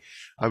high.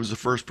 I was the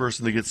first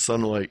person to get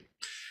sunlight.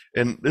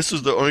 And this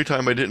was the only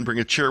time I didn't bring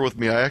a chair with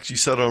me. I actually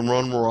sat on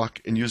one rock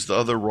and used the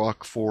other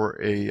rock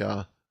for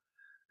a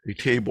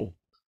table.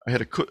 I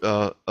had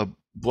a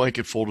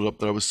blanket folded up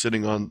that I was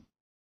sitting on,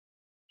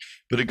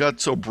 but it got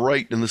so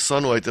bright in the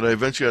sunlight that I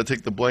eventually had to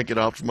take the blanket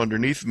out from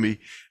underneath me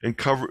and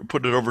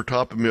put it over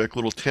top of me like a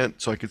little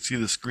tent so I could see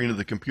the screen of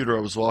the computer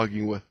I was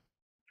logging with.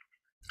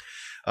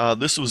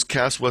 This was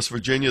Cass, West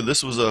Virginia.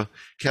 This was a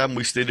cabin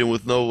we stayed in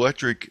with no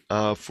electric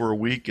for a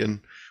week,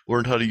 and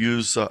learned how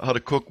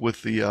to cook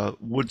with the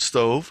wood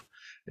stove,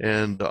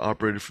 and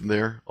operated from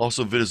there.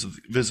 Also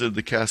visited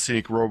the Cass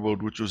Scenic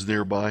Railroad, which was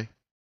nearby.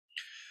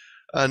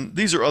 And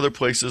these are other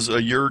places,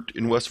 a yurt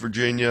in West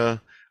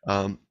Virginia.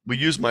 We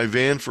used my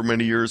van for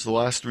many years. The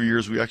last 3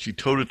 years, we actually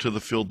towed it to the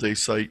field day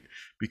site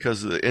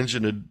because the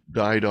engine had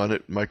died on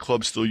it. My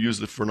club still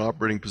used it for an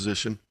operating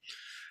position.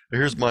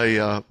 Here's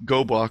my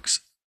Go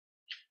box,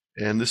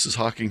 and this is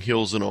Hocking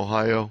Hills in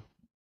Ohio.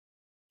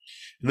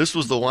 And this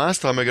was the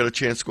last time I got a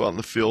chance to go out in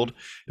the field,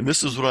 and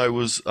this is when I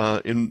was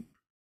in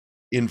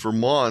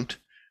Vermont,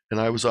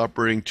 and I was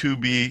operating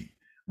 2B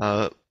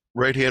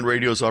right-hand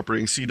radios,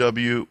 operating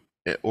CW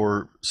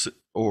or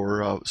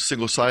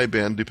single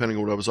sideband, depending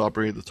on what I was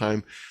operating at the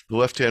time. The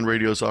left-hand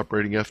radio is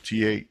operating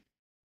FT8.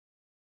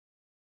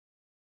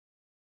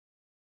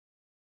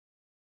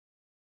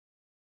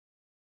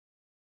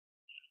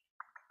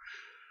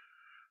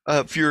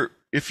 If you're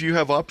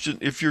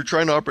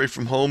trying to operate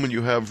from home and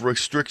you have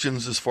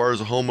restrictions as far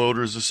as a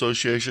homeowners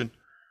association,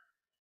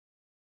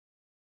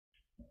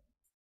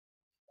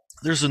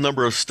 there's a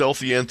number of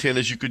stealthy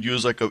antennas you could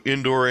use, like an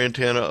indoor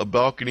antenna, a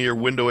balcony or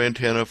window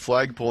antenna,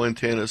 flagpole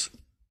antennas.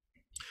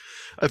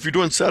 If you're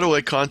doing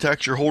satellite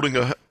contacts, you're holding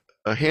a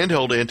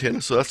handheld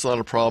antenna, so that's not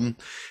a problem.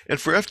 And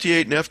for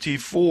FT8 and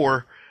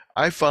FT4,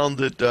 I found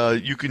that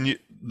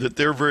that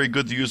they're very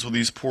good to use with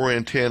these poor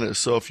antennas.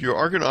 So if you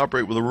are going to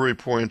operate with a really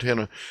poor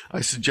antenna,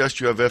 I suggest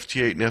you have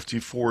FT8 and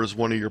FT4 as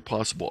one of your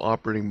possible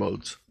operating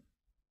modes.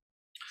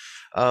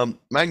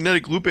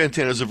 Magnetic loop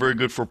antennas are very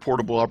good for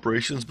portable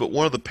operations, but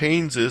one of the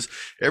pains is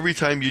every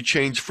time you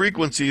change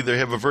frequency, they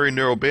have a very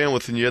narrow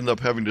bandwidth and you end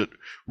up having to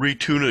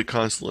retune it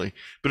constantly.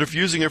 But if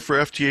you're using it for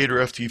FT8 or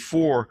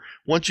FT4,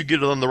 once you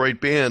get it on the right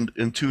band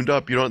and tuned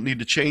up, you don't need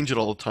to change it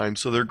all the time.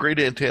 So they're a great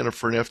antenna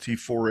for an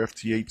FT4 or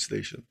FT8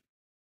 station.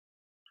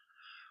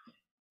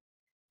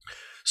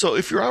 So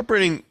if you're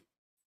operating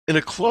in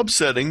a club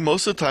setting,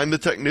 most of the time the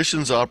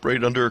technicians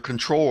operate under a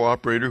control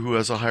operator who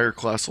has a higher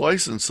class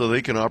license, so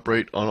they can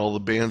operate on all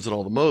the bands and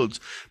all the modes.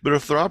 But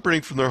if they're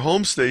operating from their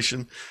home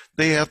station,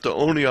 they have to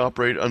only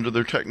operate under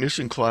their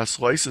technician class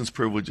license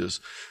privileges.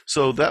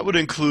 So that would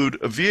include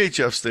a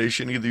VHF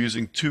station, either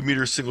using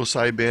 2-meter single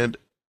sideband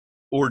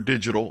or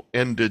digital,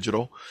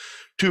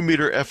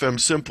 2-meter FM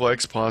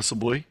simplex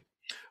possibly,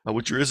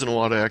 which there isn't a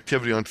lot of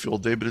activity on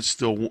field day, but it's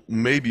still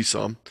maybe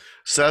some.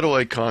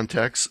 Satellite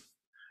contacts,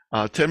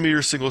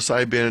 10-meter single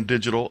sideband and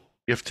digital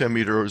if 10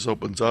 meters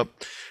opens up.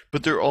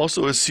 But there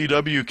also is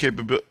CW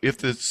capability. If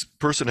this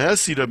person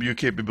has CW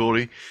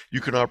capability, you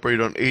can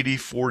operate on 80,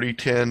 40,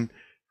 10,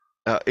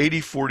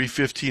 80, 40,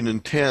 15,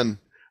 and 10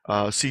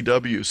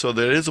 CW. So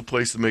that is a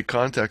place to make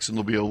contacts, and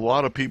there'll be a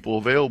lot of people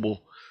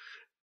available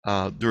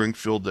during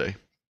field day.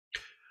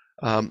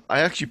 I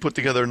actually put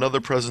together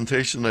another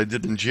presentation I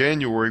did in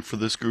January for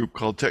this group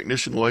called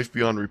Technician Life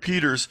Beyond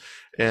Repeaters,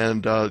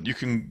 and you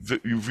can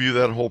view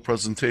that whole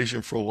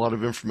presentation for a lot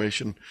of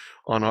information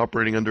on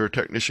operating under a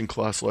technician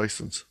class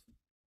license.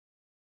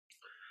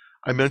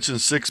 I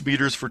mentioned 6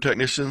 meters for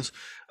technicians.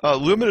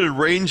 Limited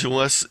range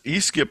unless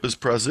eSkip is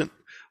present.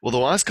 Well, the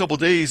last couple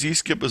of days,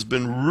 eSkip has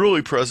been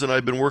really present.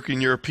 I've been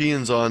working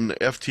Europeans on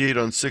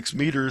FT8 on 6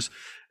 meters,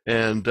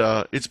 and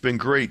it's been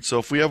great. So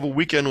if we have a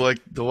weekend like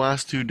the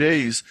last 2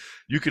 days,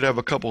 you could have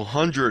a couple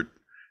hundred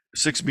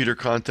 6-meter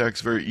contacts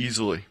very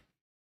easily.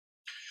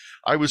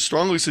 I would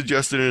strongly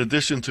suggest that in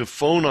addition to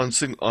phone on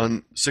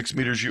 6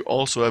 meters, you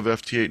also have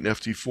FT8 and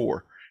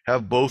FT4.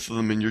 Have both of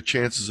them, and your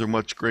chances are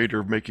much greater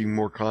of making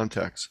more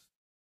contacts.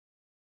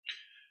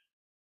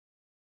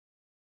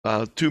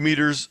 2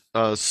 meters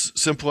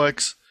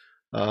simplex.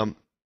 Not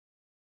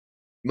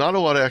a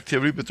lot of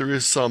activity, but there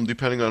is some,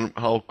 depending on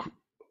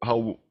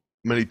how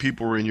many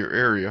people are in your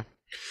area.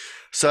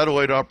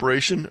 Satellite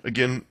operation,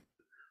 again,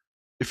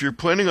 if you're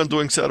planning on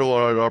doing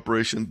satellite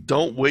operation,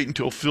 don't wait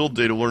until field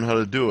day to learn how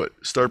to do it.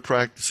 Start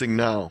practicing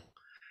now.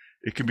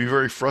 It can be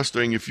very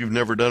frustrating if you've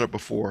never done it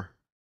before.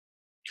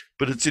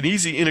 But it's an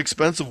easy,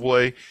 inexpensive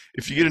way.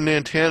 If you get an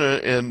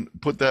antenna and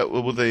put that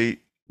with a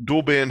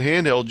dual band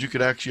handheld, you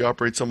could actually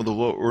operate some of the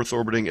low Earth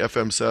orbiting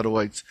FM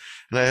satellites.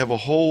 And I have a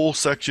whole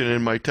section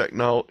in my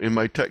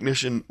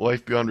Technician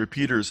Life Beyond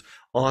Repeaters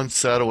on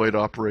satellite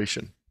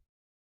operation.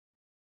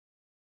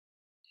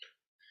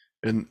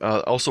 And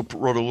also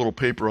wrote a little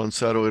paper on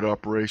satellite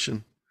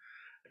operation.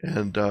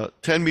 And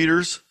 10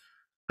 meters,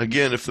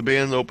 again, if the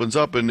band opens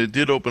up, and it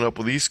did open up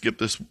with eSkip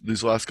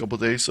these last couple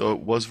of days, so it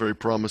was very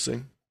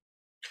promising.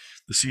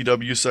 The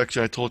CW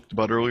section I talked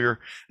about earlier.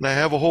 And I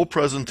have a whole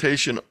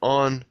presentation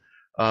on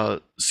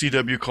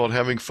CW called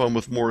Having Fun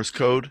with Morse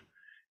Code.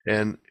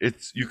 And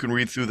you can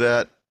read through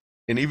that.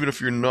 And even if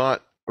you're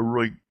not a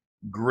really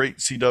great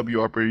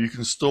CW operator, you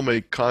can still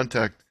make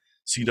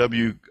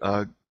CW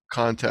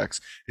contacts.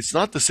 It's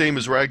not the same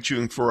as rag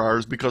chewing for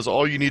hours, because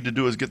all you need to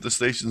do is get the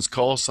station's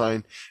call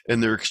sign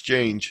and their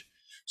exchange.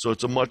 So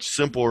it's a much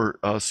simpler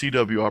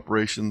CW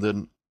operation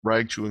than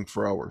rag chewing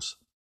for hours.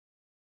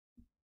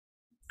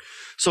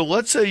 So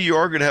let's say you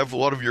are going to have a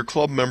lot of your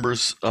club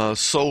members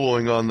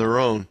soloing on their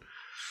own.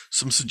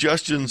 Some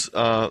suggestions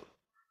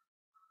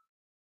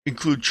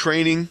include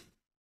training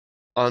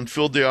on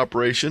field day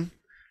operation,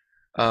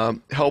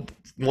 help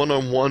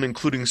one-on-one,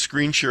 including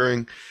screen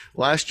sharing.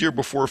 Last year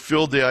before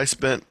field day, I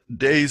spent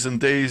days and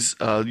days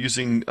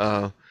using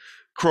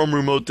Chrome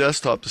Remote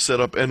Desktop to set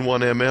up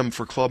N1MM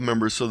for club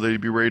members so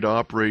they'd be ready to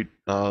operate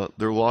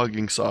their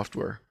logging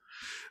software.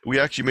 We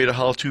actually made a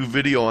how-to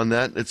video on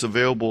that. It's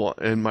available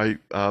in my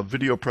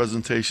video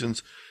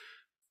presentations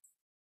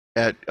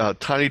at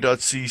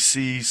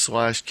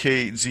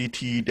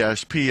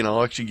tiny.cc/K8ZT-P, and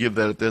I'll actually give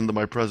that at the end of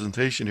my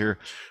presentation here.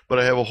 But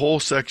I have a whole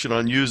section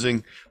on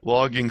using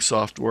logging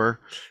software.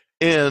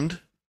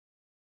 And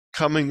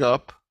coming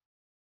up,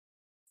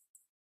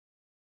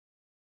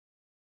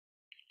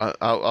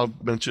 I'll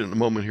mention it in a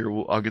moment here.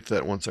 I'll get to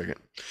that in 1 second.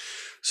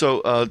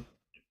 So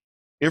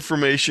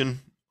information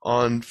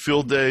on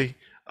field day,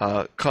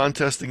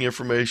 contesting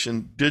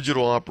information,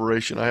 digital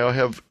operation. I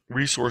have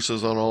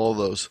resources on all of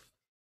those.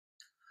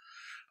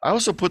 I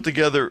also put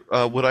together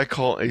what I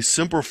call a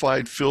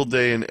simplified field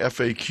day and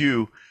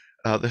FAQ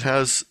that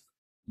has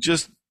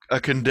just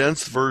a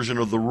condensed version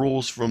of the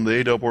rules from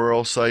the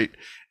ARRL site.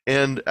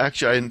 And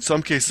actually, in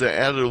some cases, I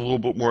added a little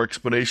bit more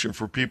explanation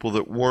for people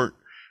that weren't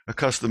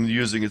accustomed to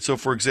using it. So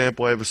for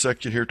example, I have a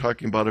section here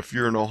talking about if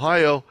you're in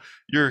Ohio,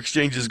 your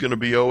exchange is going to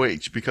be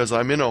OH. Because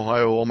I'm in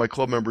Ohio, all my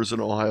club members in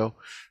Ohio.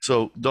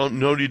 So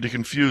no need to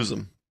confuse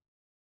them.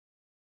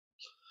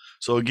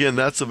 So again,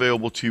 that's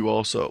available to you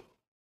also.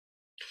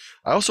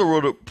 I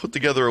also put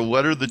together a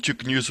letter that you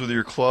can use with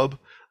your club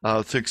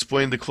to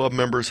explain to club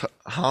members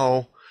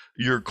how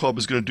your club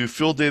is going to do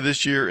field day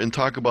this year and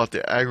talk about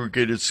the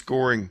aggregated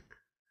scoring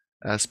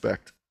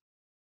aspect.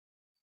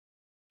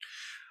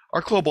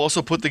 Our club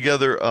also put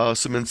together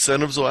some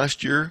incentives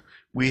last year.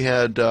 We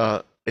had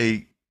a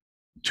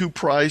 2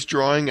 prize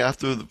drawing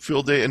after the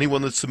field day.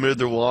 Anyone that submitted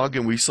their log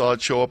and we saw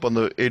it show up on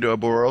the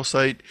ARRL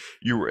site,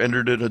 you were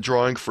entered in a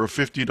drawing for a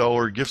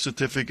 $50 gift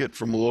certificate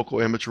from a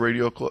local amateur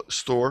radio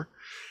store.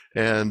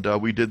 And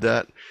we did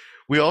that.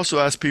 We also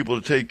asked people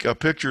to take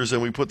pictures,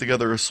 and we put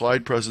together a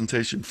slide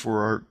presentation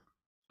for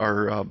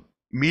our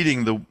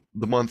meeting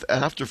the month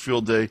after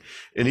field day,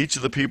 and each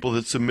of the people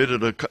that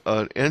submitted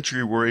an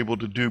entry were able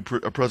to do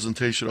a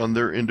presentation on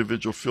their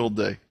individual field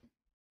day.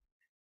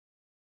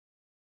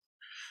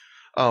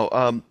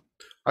 I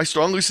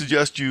strongly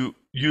suggest you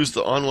use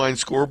the online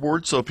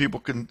scoreboard so people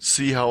can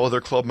see how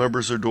other club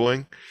members are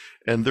doing,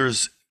 and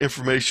there's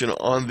information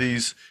on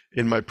these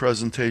in my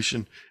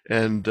presentation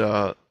and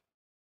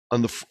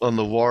on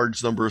the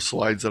large number of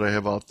slides that I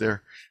have out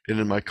there and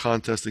in my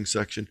contesting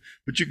section.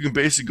 But you can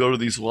basically go to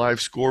these live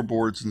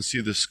scoreboards and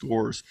see the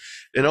scores.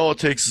 And all it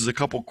takes is a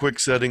couple quick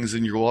settings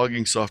in your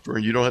logging software,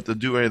 and you don't have to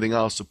do anything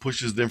else. It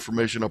pushes the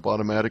information up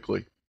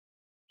automatically.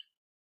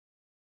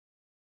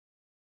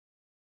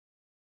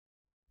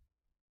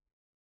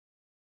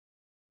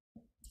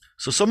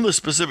 So some of the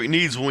specific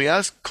needs, when we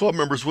asked club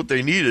members what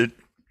they needed,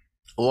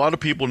 a lot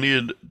of people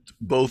needed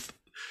both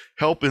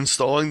help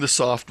installing the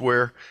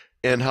software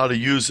and how to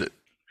use it.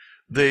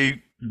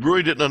 They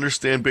really didn't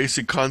understand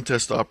basic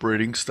contest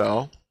operating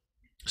style,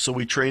 so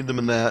we trained them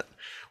in that.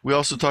 We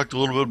also talked a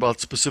little bit about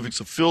specifics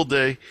of field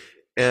day,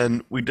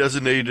 and we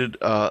designated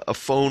a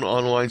phone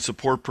online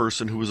support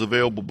person who was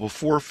available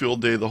before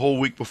field day, the whole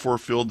week before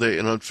field day,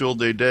 and on field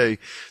day,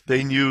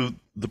 they knew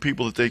the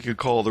people that they could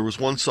call. There was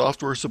one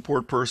software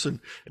support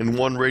person and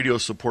one radio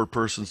support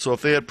person, so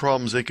if they had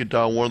problems, they could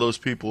dial one of those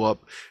people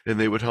up, and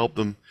they would help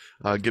them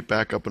get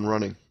back up and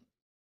running.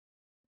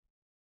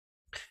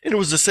 And it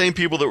was the same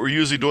people that were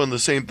usually doing the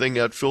same thing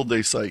at field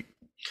day site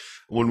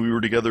when we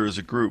were together as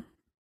a group.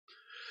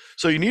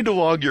 So you need to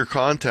log your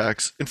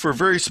contacts, and for a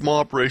very small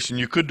operation,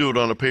 you could do it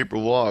on a paper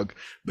log.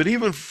 But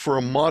even for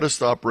a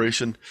modest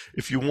operation,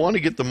 if you want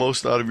to get the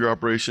most out of your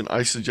operation,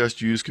 I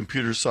suggest you use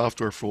computer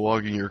software for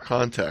logging your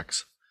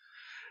contacts.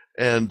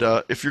 And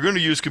if you're going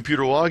to use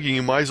computer logging,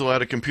 you might as well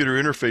add a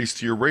computer interface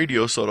to your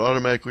radio so it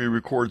automatically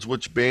records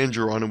which band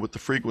you're on and what the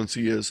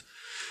frequency is.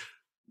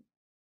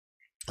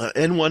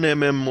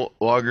 N1MM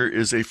Logger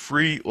is a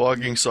free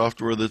logging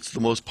software that's the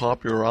most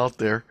popular out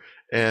there,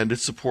 and it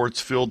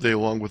supports field day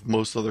along with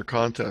most other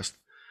contests.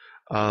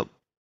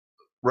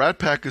 Rat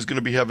Pack is going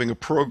to be having a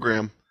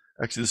program.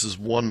 Actually, this is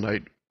one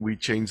night. We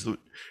changed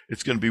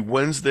it's going to be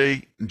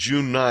Wednesday,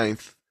 June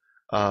 9th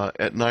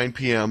at 9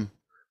 p.m.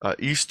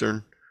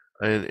 Eastern.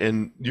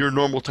 And your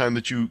normal time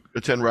that you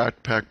attend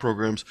Rat Pack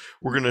programs,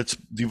 we're going to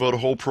devote a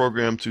whole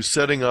program to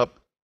setting up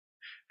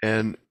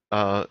and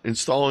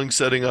installing,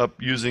 setting up,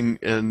 using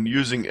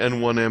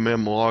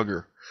N1MM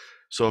Logger.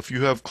 So if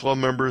you have club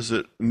members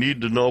that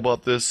need to know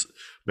about this,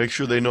 make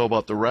sure they know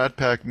about the Rat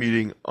Pack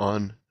meeting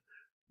on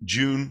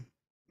June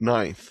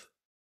 9th.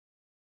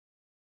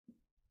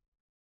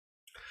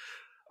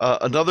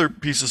 Another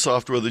piece of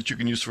software that you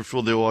can use for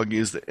field day logging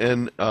is the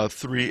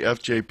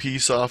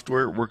N3FJP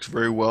software. It works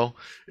very well.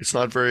 It's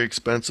not very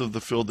expensive. The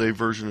field day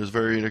version is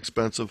very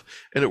inexpensive,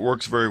 and it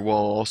works very well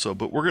also.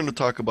 But we're going to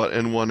talk about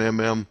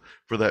N1MM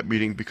for that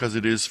meeting because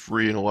it is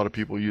free and a lot of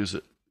people use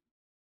it.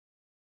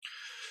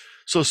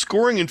 So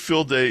scoring in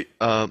field day,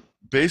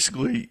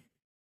 basically,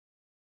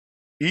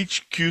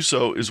 each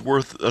QSO is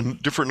worth a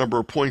different number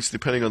of points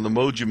depending on the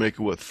mode you make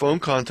it with. Phone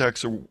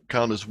contacts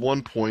count as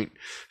 1 point,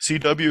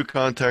 CW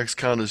contacts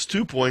count as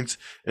 2 points,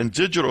 and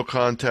digital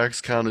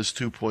contacts count as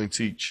 2 points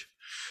each.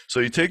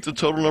 So you take the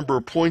total number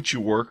of points you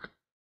work,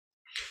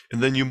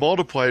 and then you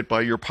multiply it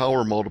by your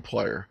power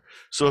multiplier.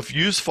 So if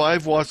you use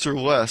 5 watts or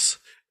less,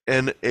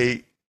 and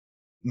a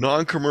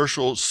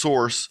non-commercial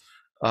source,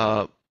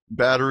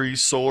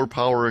 batteries, solar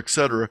power,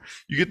 etc.,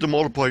 you get to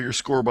multiply your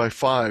score by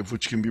 5,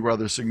 which can be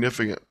rather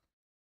significant.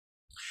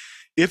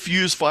 If you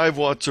use 5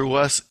 watts or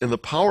less and the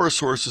power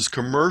source is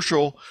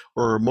commercial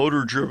or a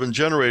motor-driven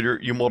generator,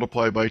 you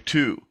multiply by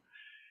 2.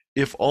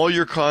 If all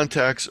your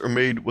contacts are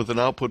made with an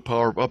output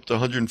power of up to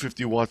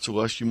 150 watts or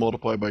less, you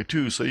multiply by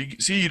 2. So you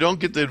see, you don't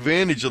get the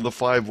advantage of the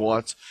 5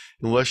 watts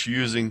unless you're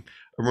using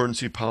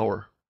emergency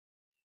power,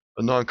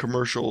 a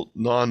non-commercial,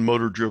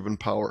 non-motor-driven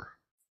power.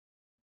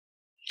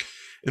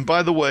 And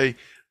by the way,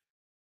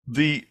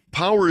 the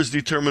power is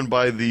determined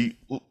by the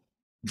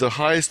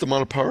highest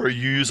amount of power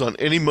you use on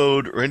any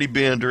mode or any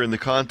band during the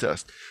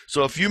contest.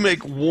 So if you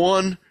make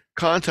one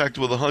contact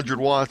with 100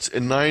 watts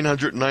and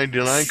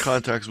 999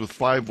 contacts with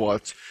 5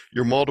 watts,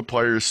 your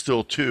multiplier is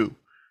still 2.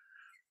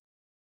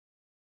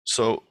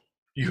 So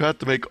you have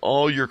to make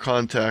all your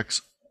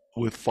contacts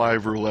with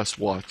 5 or less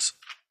watts.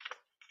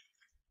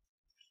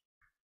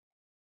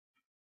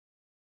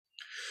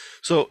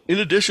 So in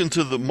addition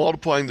to the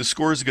multiplying the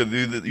scores together,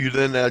 you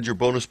then add your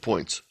bonus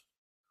points.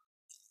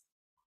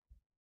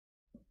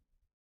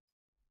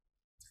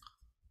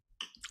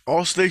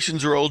 All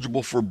stations are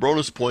eligible for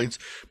bonus points,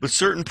 but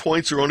certain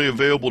points are only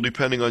available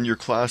depending on your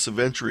class of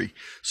entry.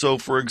 So,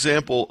 for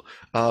example,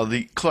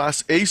 the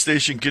Class A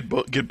station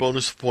get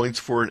bonus points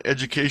for an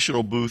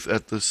educational booth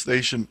at the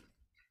station,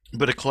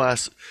 but a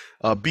Class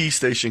B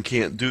station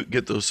can't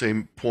get those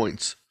same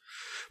points.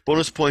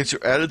 Bonus points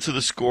are added to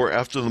the score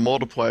after the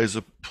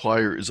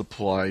multiplier is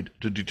applied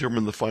to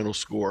determine the final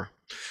score.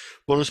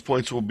 Bonus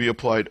points will be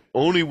applied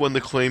only when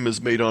the claim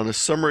is made on a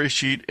summary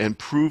sheet and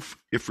proof,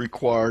 if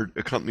required,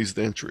 accompanies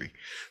the entry.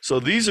 So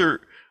these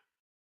are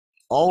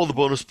all of the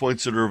bonus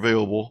points that are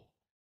available,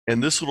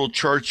 and this little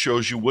chart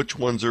shows you which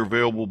ones are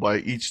available by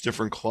each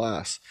different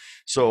class.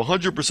 So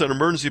 100%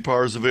 emergency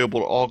power is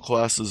available to all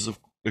classes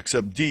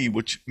except D,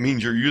 which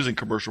means you're using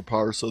commercial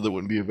power, so that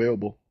wouldn't be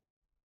available.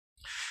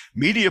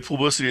 Media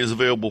publicity is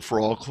available for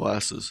all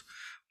classes.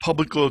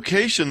 Public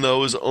location,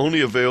 though, is only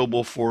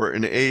available for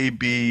an A,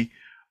 B,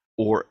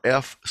 or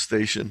F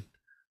station.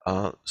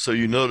 So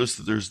you notice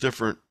that there's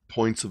different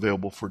points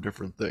available for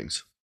different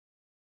things.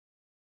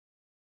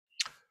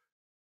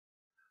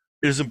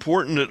 It is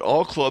important that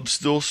all clubs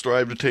still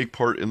strive to take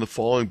part in the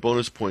following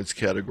bonus points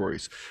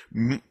categories.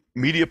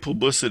 Media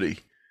publicity.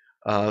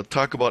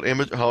 Talk about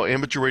how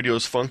amateur radio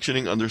is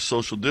functioning under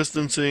social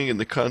distancing and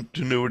the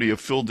continuity of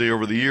field day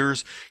over the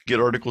years. Get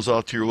articles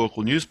out to your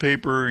local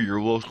newspaper,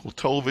 your local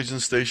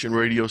television station,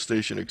 radio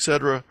station,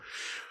 etc.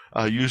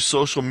 Use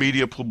social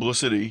media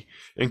publicity.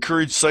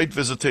 Encourage site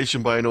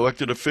visitation by an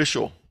elected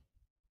official.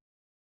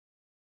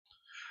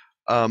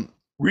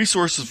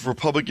 Resources for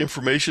public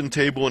information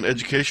table and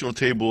educational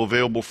table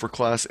available for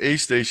Class A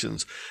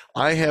stations.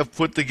 I have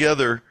put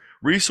together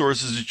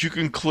resources that you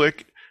can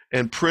click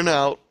and print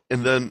out,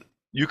 and then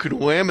you can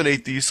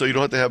laminate these so you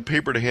don't have to have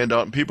paper to hand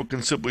out, and people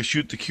can simply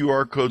shoot the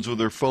QR codes with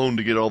their phone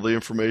to get all the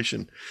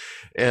information.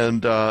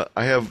 And I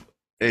have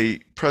a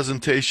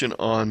presentation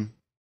on,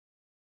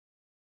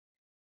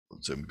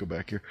 let's go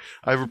back here.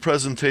 I have a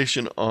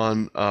presentation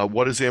on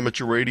what is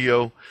amateur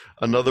radio,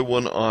 another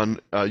one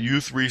on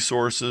youth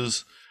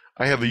resources.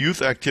 I have a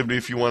youth activity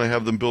if you want to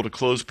have them build a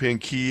clothespin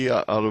key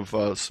out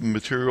of some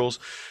materials.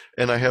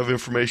 And I have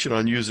information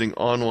on using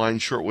online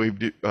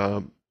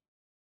shortwave,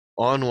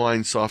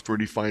 online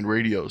software-defined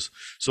radios.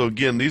 So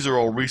again, these are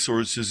all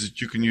resources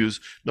that you can use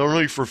not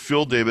only for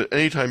field day, but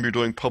anytime you're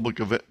doing public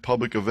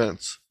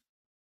events.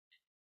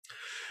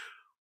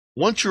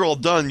 Once you're all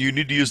done, you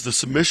need to use the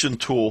submission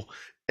tool.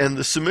 And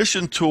the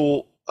submission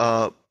tool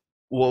will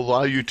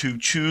allow you to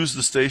choose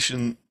the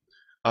station,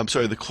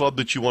 the club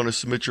that you want to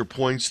submit your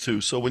points to.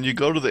 So when you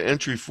go to the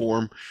entry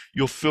form,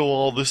 you'll fill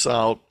all this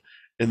out.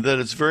 And then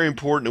it's very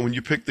important that when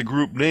you pick the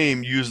group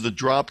name, use the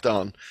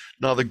drop-down.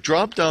 Now the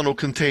drop-down will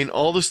contain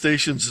all the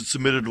stations that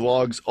submitted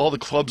logs, all the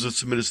clubs that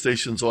submitted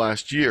stations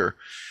last year.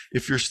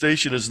 If your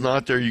station is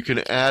not there, you can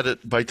add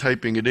it by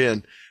typing it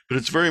in. But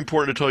it's very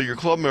important to tell your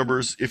club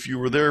members, if you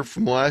were there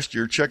from last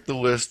year, check the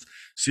list,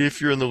 see if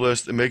you're in the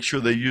list, and make sure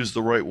they use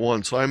the right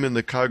one. So I'm in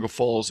the Cuyahoga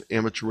Falls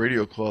Amateur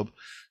Radio Club,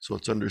 so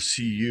it's under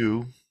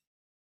CU.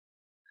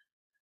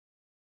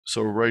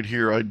 So right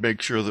here, I'd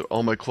make sure that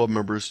all my club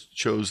members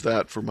chose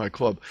that for my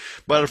club.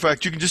 Matter of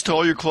fact, you can just tell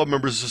all your club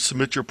members to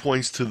submit your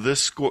points to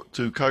this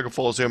to Cuyahoga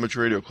Falls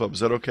Amateur Radio Club. Is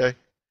that okay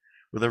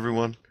with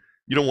everyone?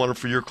 You don't want them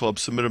for your club,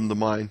 submit them to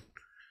mine.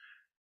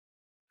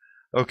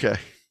 Okay,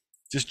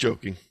 just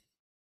joking.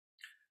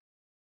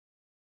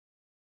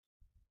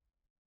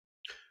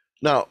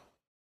 Now,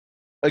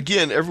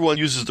 again, everyone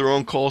uses their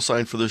own call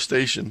sign for their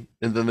station,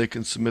 and then they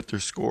can submit their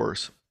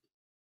scores.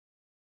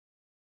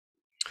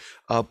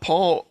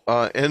 Paul,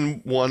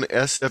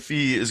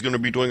 N1SFE, is going to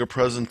be doing a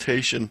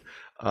presentation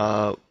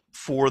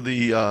for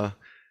the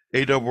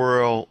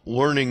AWRL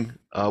Learning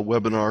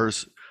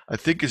webinars. I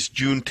think it's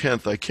June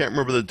 10th. I can't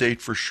remember the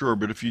date for sure,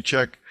 but if you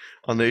check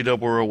on the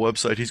AWRL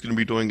website, he's going to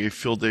be doing a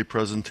field day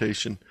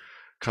presentation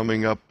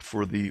coming up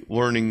for the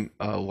Learning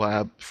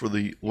Lab, for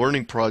the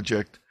Learning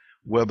Project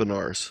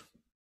webinars.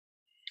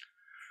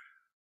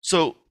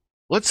 So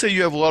let's say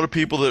you have a lot of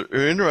people that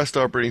are interested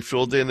in operating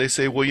field day, and they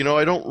say, well,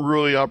 I don't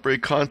really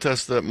operate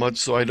contests that much,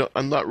 so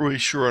I'm not really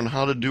sure on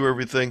how to do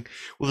everything.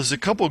 Well, there's a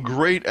couple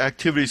great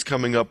activities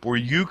coming up where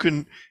you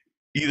can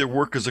either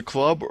work as a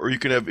club or you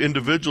can have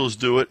individuals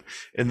do it,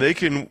 and they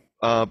can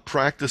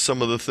practice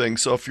some of the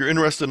things. So if you're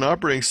interested in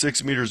operating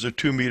 6 meters or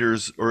 2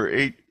 meters or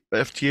 8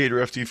 FT8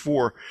 or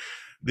FT4,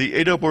 the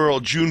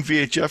AWRL June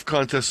VHF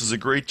contest is a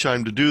great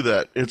time to do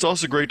that. And it's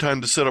also a great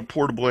time to set up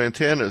portable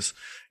antennas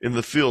in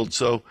the field.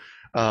 So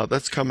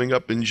that's coming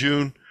up in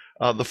June.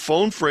 The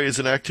phone fray is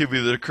an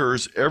activity that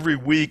occurs every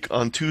week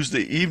on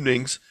Tuesday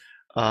evenings.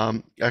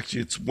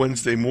 Actually, it's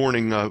Wednesday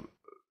morning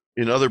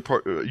in other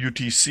part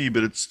UTC,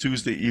 but it's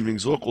Tuesday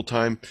evenings local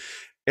time.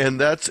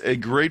 And that's a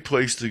great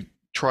place to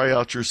try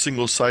out your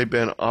single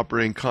sideband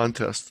operating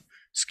contest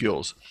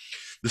skills.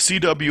 The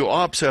CW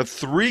Ops have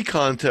 3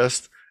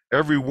 contests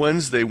every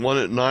Wednesday, one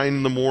at 9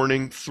 in the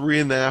morning, 3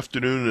 in the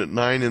afternoon, and at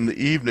 9 in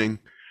the evening,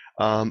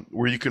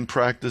 where you can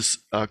practice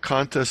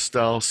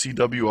contest-style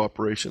CW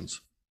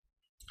operations.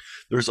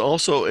 There's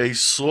also a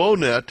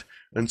SlowNet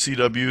and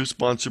CW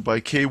sponsored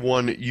by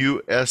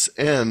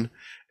K8ZT,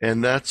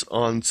 and that's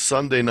on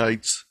Sunday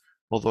nights,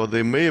 although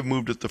they may have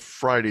moved it to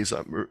Fridays.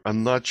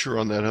 I'm not sure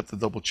on that. I have to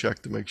double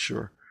check to make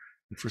sure.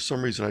 And for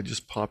some reason, I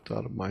just popped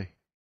out of my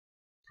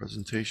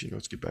presentation.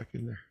 Let's get back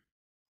in there.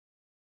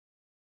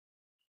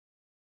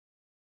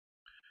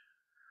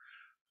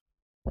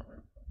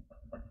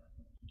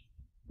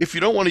 If you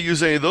don't want to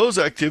use any of those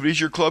activities,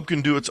 your club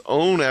can do its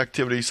own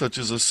activity, such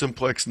as a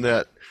simplex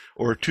net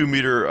or a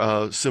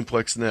 2-meter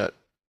simplex net.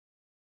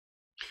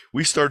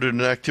 We started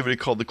an activity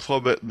called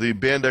the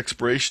Band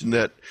Exploration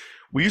Net.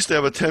 We used to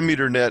have a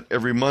 10-meter net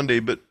every Monday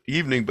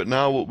evening, but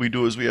now what we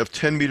do is we have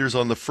 10 meters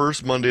on the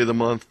first Monday of the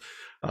month,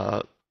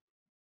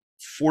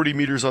 40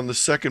 meters on the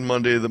second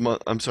Monday of the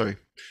month. I'm sorry,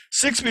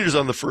 6 meters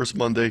on the first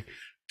Monday,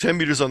 10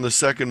 meters on the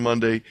second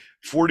Monday,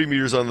 40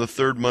 meters on the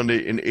third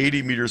Monday, and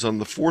 80 meters on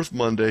the fourth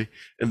Monday.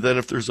 And then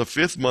if there's a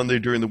 5th Monday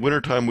during the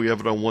wintertime, we have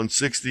it on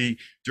 160.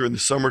 During the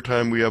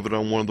summertime, we have it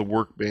on one of the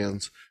work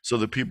bands so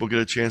that people get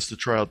a chance to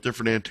try out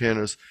different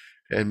antennas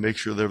and make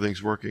sure that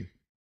everything's working.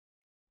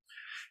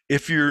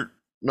 If you're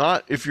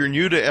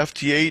new to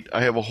FT8,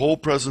 I have a whole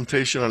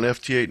presentation on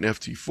FT8 and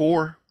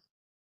FT4.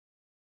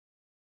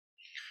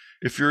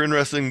 If you're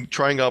interested in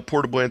trying out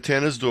portable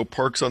antennas, do a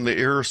Parks on the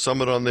Air or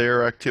Summit on the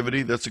Air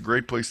activity. That's a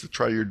great place to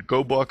try your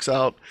Go Box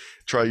out,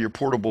 try your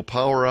portable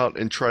power out,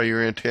 and try your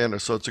antenna.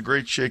 So it's a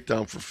great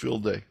shakedown for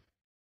field day.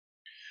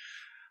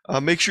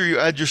 Make sure you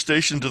add your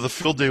station to the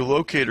field day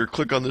locator.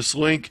 Click on this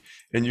link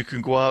and you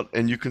can go out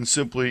and you can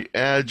simply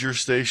add your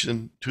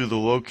station to the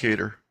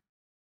locator.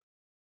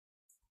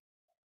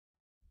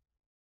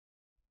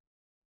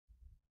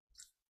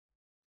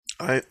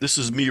 This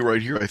is me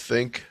right here, I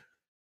think.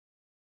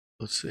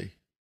 Let's see.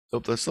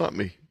 Nope, that's not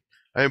me.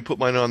 I haven't put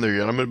mine on there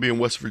yet. I'm going to be in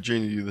West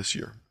Virginia this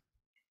year.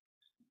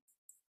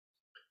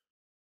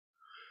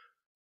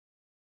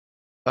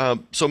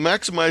 So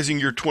maximizing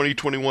your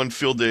 2021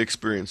 field day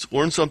experience.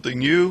 Learn something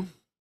new.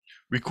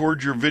 Record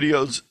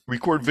videos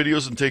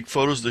and take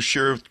photos to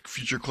share with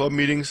future club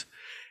meetings.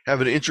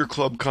 Have an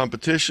inter-club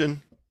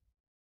competition.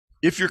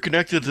 If you're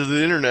connected to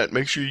the internet,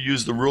 make sure you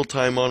use the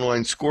real-time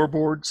online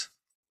scoreboards.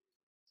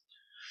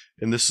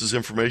 And this is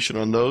information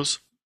on those.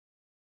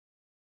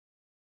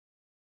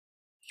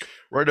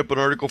 Write up an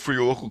article for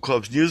your local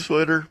club's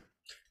newsletter.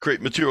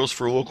 Create materials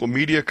for local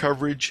media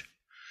coverage.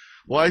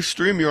 Live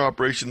stream your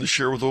operation to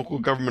share with local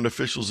government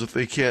officials if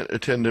they can't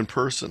attend in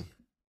person.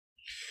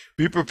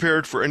 Be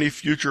prepared for any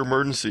future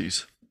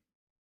emergencies.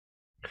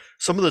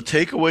 Some of the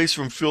takeaways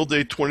from Field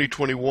Day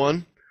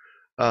 2021.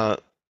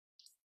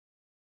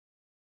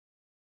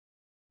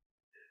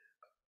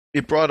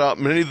 It brought out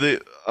many of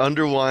the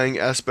underlying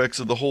aspects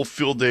of the whole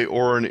field day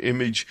aura and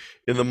image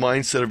in the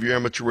mindset of your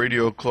amateur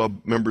radio club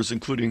members,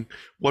 including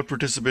what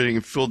participating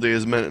in field day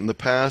has meant in the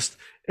past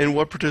and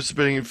what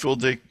participating in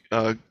field day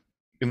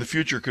in the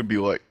future could be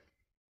like.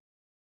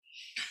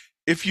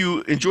 If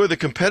you enjoy the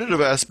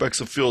competitive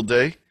aspects of field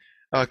day,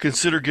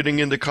 consider getting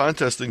into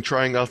contesting,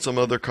 trying out some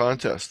other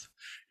contests.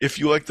 If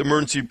you like the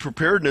emergency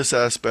preparedness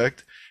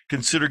aspect,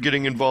 consider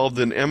getting involved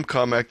in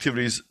MCOM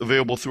activities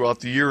available throughout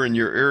the year in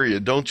your area.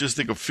 Don't just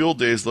think of field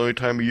day as the only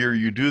time of year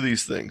you do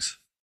these things.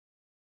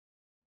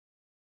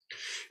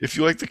 If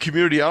you like the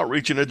community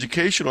outreach and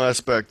educational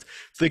aspect,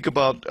 think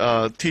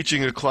about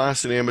teaching a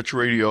class in amateur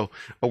radio,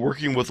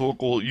 working with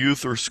local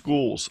youth or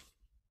schools,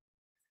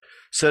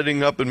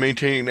 setting up and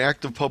maintaining an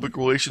active public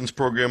relations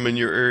program in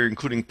your area,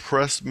 including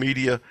press,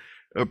 media,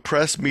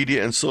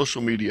 and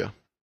social media.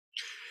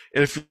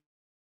 And if you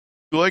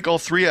like all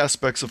 3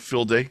 aspects of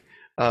field day,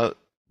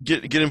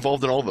 get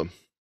involved in all of them.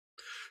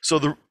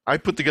 So I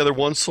put together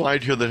one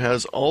slide here that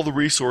has all the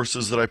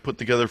resources that I put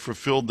together for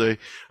field day.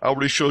 I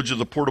already showed you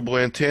the portable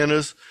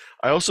antennas.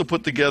 I also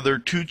put together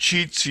 2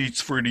 cheat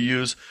sheets for you to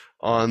use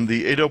on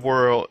the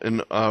AWRL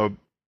and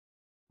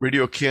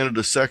Radio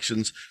Canada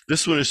sections.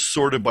 This one is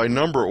sorted by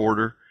number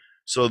order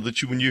so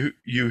that when you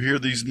hear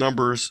these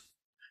numbers,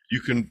 You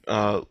can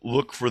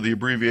look for the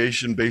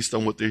abbreviation based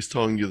on what they're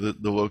telling you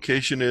that the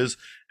location is,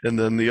 and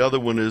then the other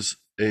one is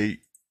a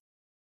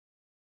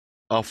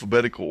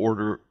alphabetical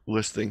order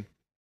listing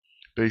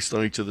based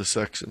on each of the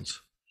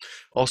sections.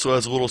 Also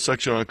has a little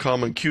section on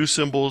common cue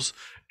symbols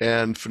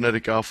and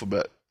phonetic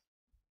alphabet.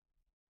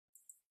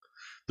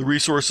 The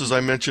resources I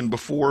mentioned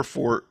before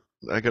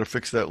I got to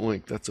fix that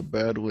link. That's a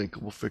bad link.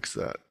 We'll fix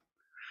that.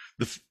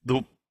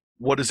 The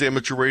what is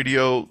amateur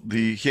radio?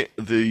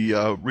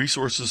 The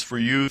resources for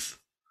youth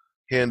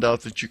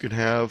handout that you can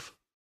have,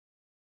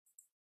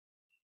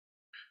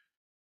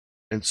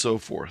 and so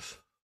forth.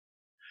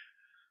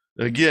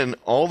 And again,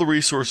 all the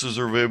resources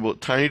are available at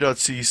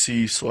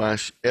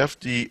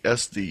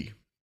tiny.cc/FDSD.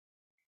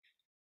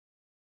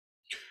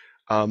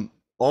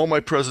 All my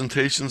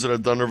presentations that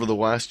I've done over the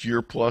last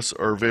year plus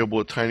are available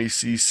at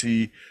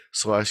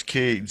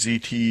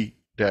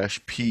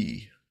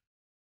tinycc/K8ZT-P.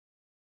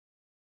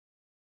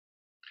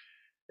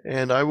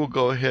 And I will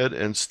go ahead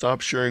and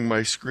stop sharing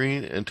my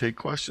screen and take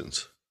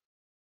questions.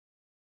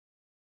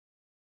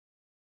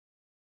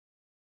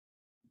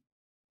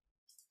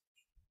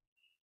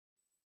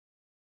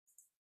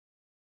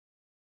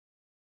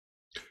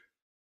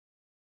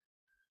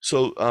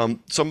 So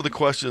some of the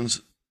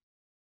questions,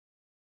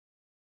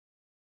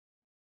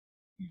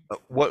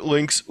 what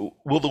links,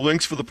 will the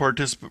links for the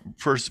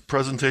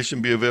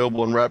presentation be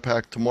available in Rat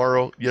Pack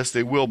tomorrow? Yes,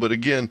 they will. But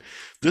again,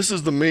 this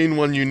is the main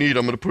one you need.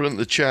 I'm going to put it in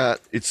the chat.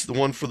 It's the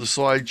one for the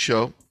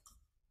slideshow.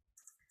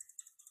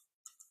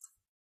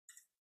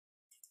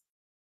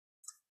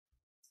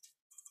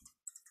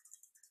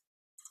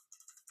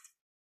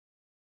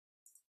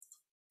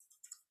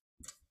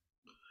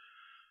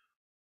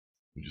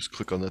 You just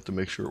click on that to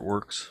make sure it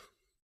works.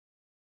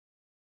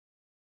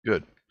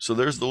 Good. So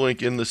there's the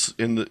link in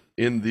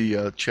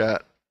the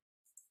chat.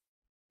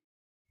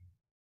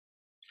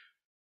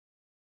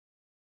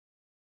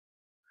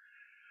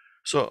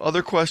 So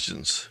other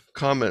questions,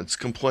 comments,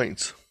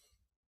 complaints,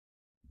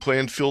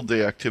 planned field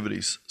day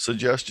activities,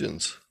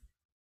 suggestions.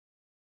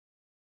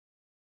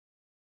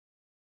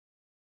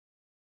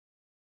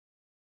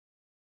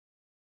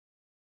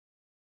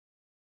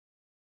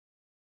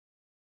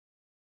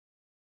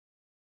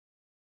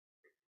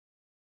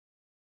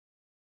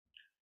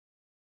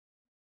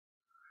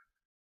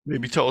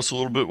 Maybe tell us a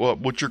little bit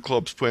what your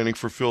club's planning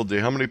for field day.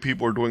 How many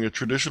people are doing a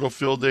traditional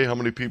field day? How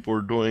many people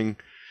are doing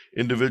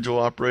individual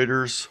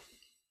operators?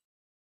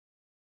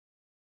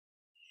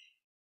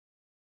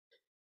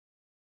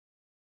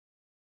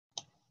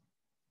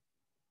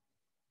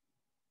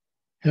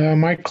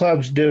 My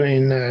club's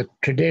doing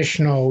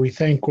traditional. We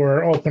think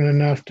we're open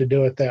enough to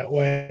do it that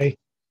way.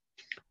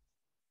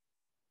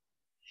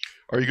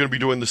 Are you going to be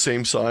doing the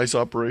same size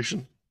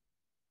operation?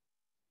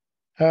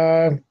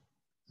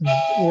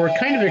 We're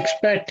kind of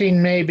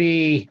expecting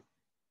maybe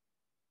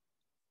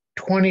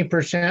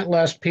 20%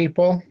 less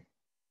people.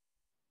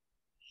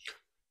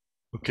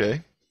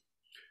 Okay.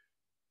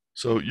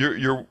 So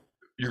you're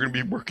going to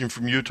be working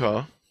from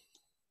Utah.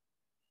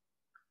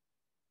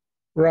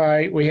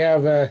 Right. We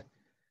have a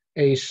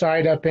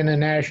site up in the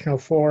national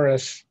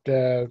forest.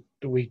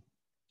 We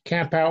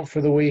camp out for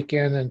the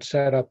weekend and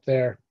set up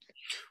there.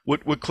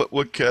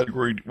 What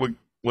category?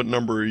 What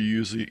number are you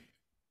using?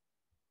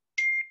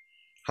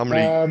 How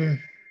many?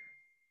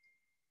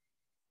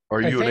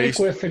 Are you an ace?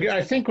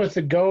 I think with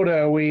the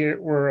GOTA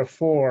we're a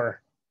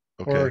 4.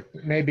 Okay. Or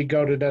maybe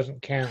GOTA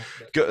doesn't count.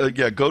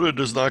 Yeah, GOTA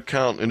does not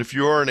count. And if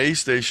you are an A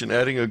station,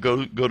 adding a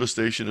GOTA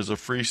station is a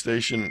free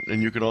station,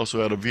 and you can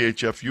also add a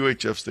VHF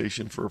UHF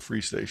station for a free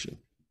station.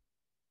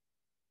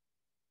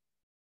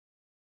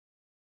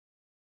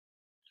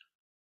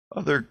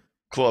 Other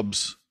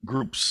clubs,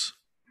 groups,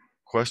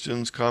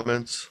 questions,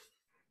 comments?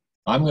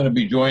 I'm going to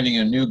be joining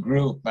a new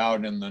group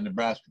out in the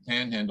Nebraska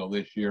Panhandle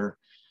this year,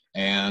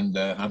 and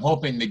I'm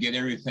hoping to get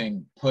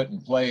everything put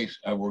in place.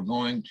 We're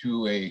going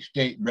to a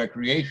state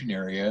recreation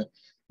area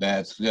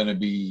that's going to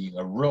be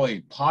a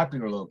really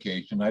popular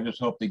location. I just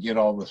hope to get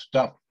all the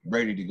stuff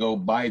ready to go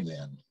by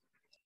then.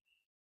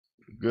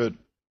 Good.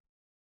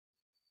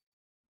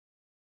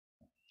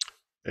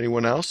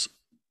 Anyone else?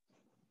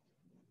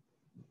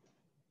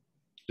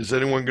 Is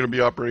anyone going to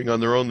be operating on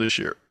their own this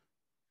year?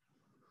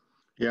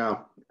 Yeah,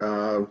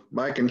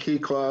 Mike and Key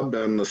Club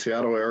and the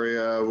Seattle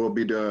area will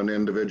be doing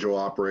individual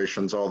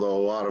operations, although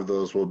a lot of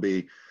those will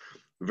be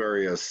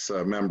various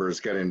members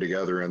getting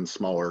together in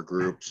smaller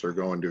groups or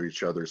going to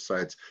each other's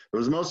sites. It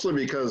was mostly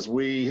because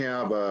we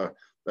have a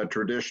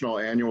traditional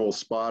annual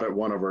spot at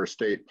one of our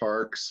state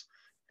parks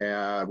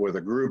with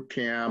a group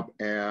camp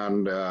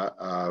and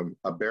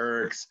a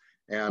barracks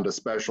and a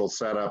special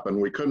setup, and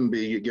we couldn't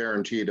be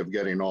guaranteed of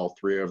getting all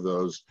 3 of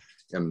those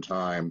in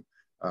time.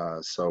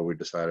 So we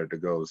decided to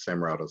go the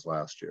same route as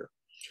last year.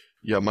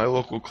 Yeah, my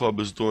local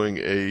club is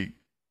doing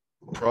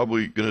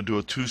probably going to do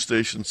a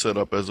 2-station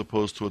setup as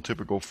opposed to a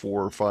typical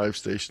 4 or 5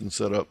 station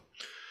setup.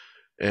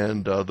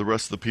 And the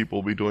rest of the people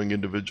will be doing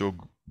individual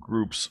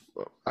groups.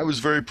 I was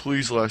very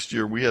pleased last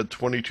year. We had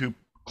 22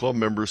 club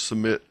members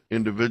submit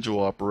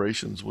individual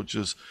operations, which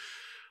is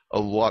a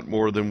lot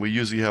more than we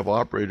usually have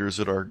operators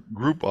at our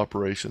group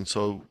operation.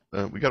 So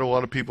we got a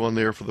lot of people on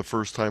there for the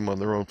first time on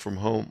their own from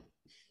home.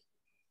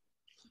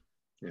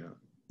 Yeah.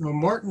 Now,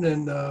 Martin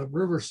in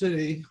River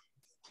City,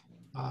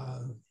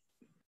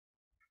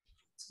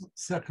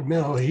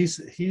 Sacramento, he's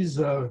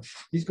going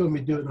to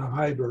be doing a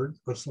hybrid,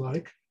 looks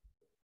like.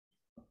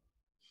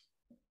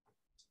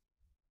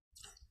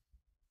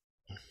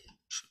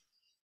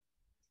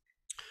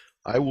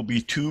 I will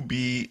be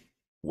 2B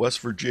West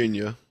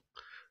Virginia.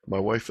 My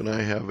wife and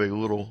I have a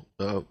little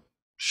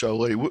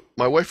chalet.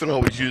 My wife and I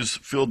always use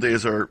field day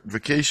as our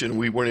vacation.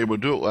 We weren't able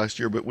to do it last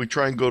year, but we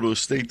try and go to a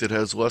state that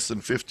has less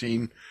than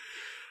 15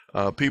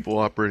 people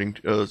operating,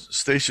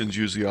 stations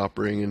usually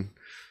operating. And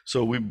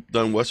so we've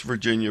done West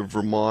Virginia,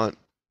 Vermont,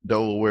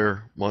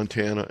 Delaware,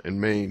 Montana, and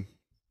Maine.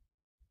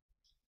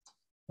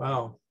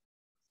 Wow.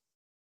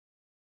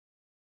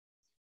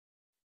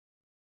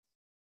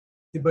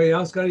 Anybody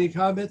else got any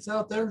comments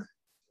out there?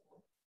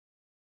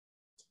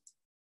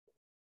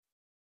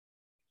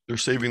 They're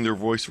saving their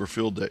voice for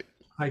field day.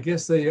 I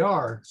guess they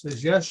are.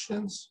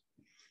 Suggestions?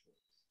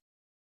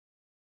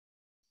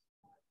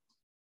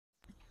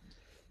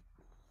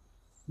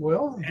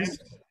 Well,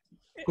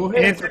 go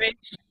ahead. Anthony,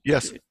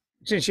 Yes.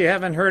 since you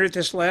haven't heard it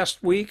this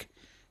last week,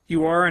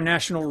 you are a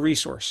national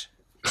resource.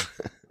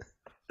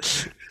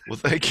 Well,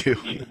 thank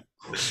you.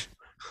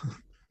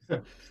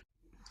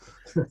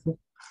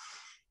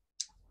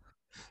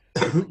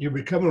 You're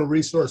becoming a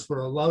resource for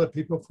a lot of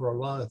people for a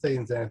lot of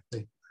things,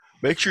 Anthony.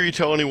 Make sure you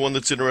tell anyone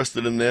that's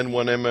interested in the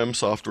N1MM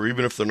software,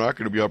 even if they're not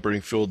going to be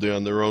operating field day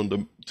on their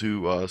own,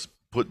 to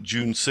put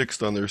June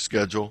 6th on their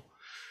schedule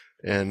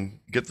and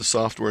get the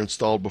software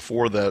installed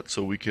before that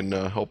so we can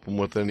help them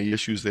with any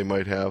issues they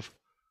might have.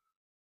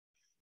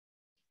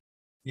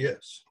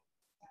 Yes.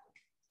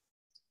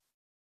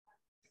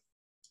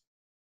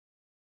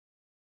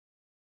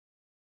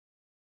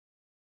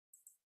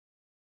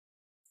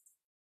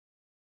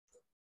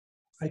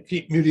 I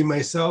keep muting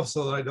myself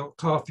so that I don't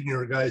cough in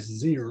your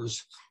guys'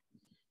 ears.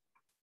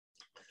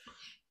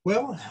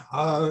 Well,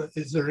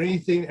 is there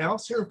anything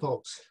else here,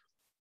 folks?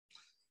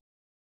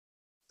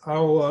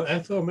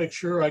 I'll make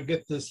sure I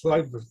get this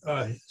slide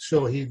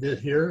show he did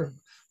here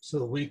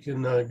so we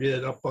can get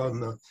it up on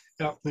the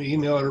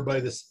email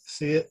everybody to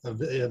see it and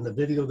the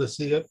video to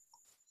see it.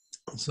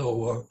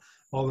 So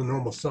all the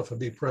normal stuff will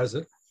be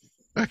present.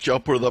 Actually,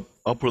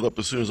 I'll put it up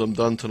as soon as I'm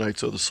done tonight.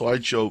 So the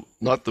slideshow,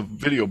 not the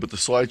video, but the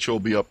slideshow will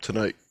be up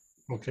tonight.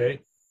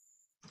 Okay.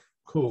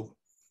 Cool.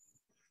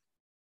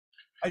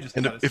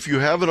 And if you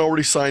haven't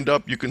already signed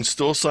up, you can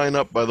still sign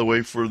up, by the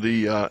way, for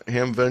the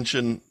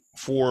Hamvention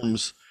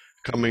forms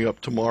coming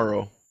up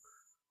tomorrow.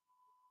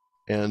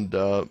 And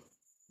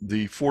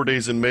the 4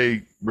 days in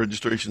May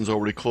registration is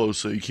already closed,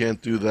 so you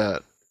can't do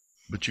that.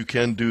 But you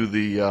can do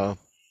the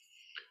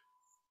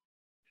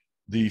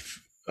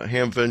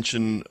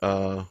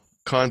Hamvention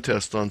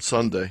contest on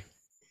Sunday.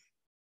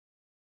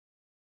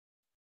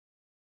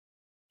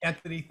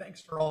 Anthony, thanks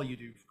for all you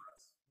do for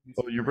us.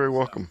 Oh, you're very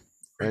welcome.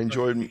 I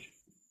enjoyed. A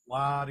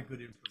lot of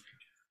good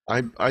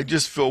information. I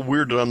just feel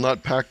weird that I'm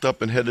not packed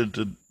up and headed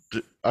to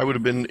I would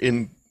have been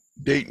in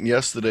Dayton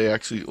yesterday,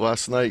 actually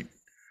last night.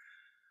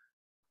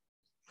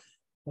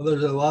 Well,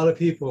 there's a lot of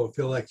people who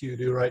feel like you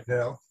do right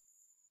now.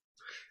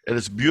 And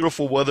it's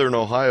beautiful weather in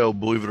Ohio,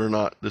 believe it or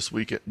not, this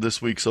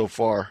week so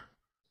far.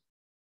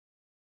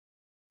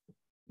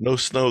 No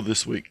snow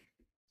this week.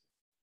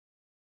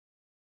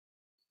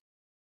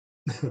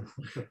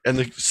 And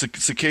the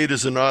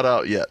cicadas are not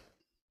out yet.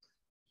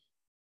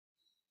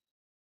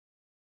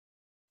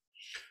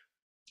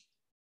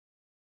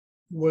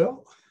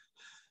 Well,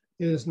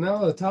 it is now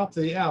the top of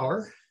the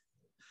hour.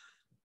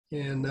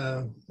 And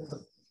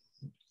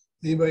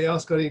anybody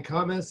else got any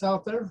comments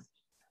out there?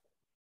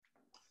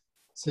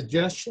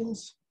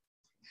 Suggestions?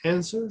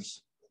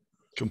 Answers?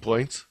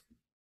 Complaints?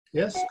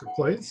 Yes,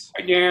 complaints.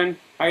 Hi, Dan.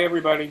 Hi,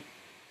 everybody.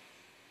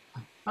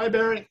 Hi,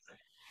 Barry.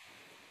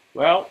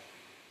 Well,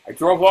 I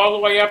drove all the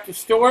way up to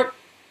Stewart.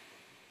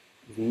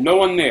 There's no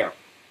one there.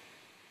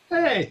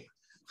 Hey,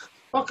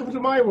 welcome to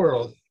my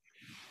world.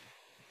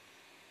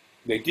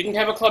 They didn't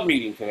have a club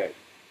meeting today.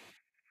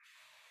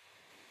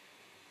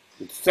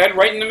 It said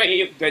right in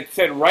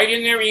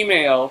their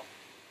email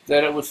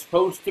that it was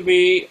supposed to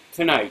be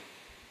tonight,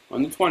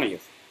 on the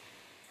 20th.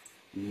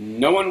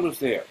 No one was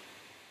there.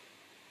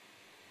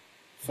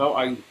 So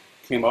I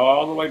came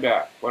all the way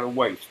back. What a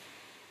waste.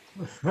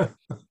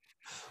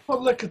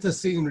 Well, look at the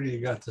scenery you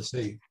got to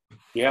see.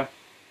 Yeah.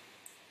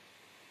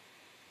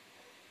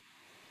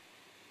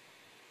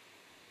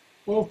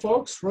 Well,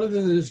 folks,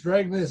 rather than just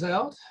dragging this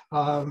out,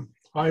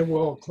 I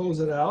will close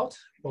it out.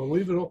 We'll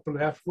leave it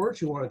open afterwards.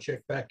 You want to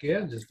check back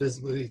in, just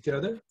visit with each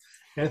other.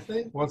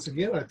 Anthony, once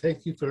again, I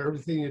thank you for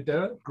everything you've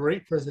done.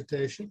 Great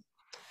presentation.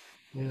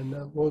 And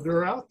we'll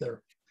go out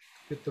there.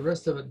 Get the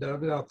rest of it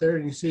done out there.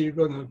 And you see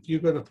you're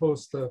gonna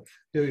post the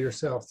deal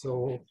yourself,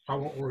 so I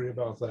won't worry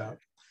about that.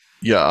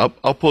 Yeah,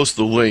 I'll post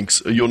the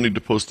links. You'll need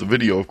to post the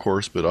video, of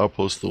course, but I'll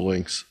post the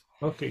links.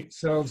 Okay,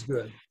 sounds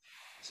good.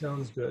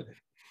 Sounds good.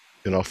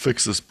 And I'll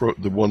fix this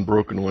the one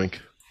broken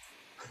link.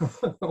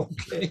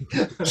 Okay.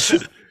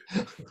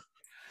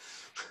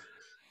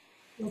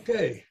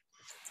 Okay.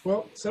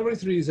 Well,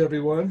 73s,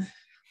 everyone.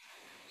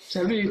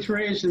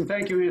 73s, and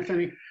thank you,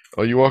 Anthony.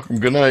 Oh, you're welcome.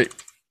 Good night.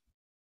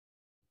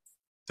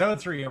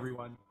 7-3,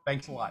 everyone.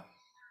 Thanks a lot.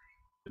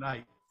 Good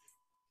night.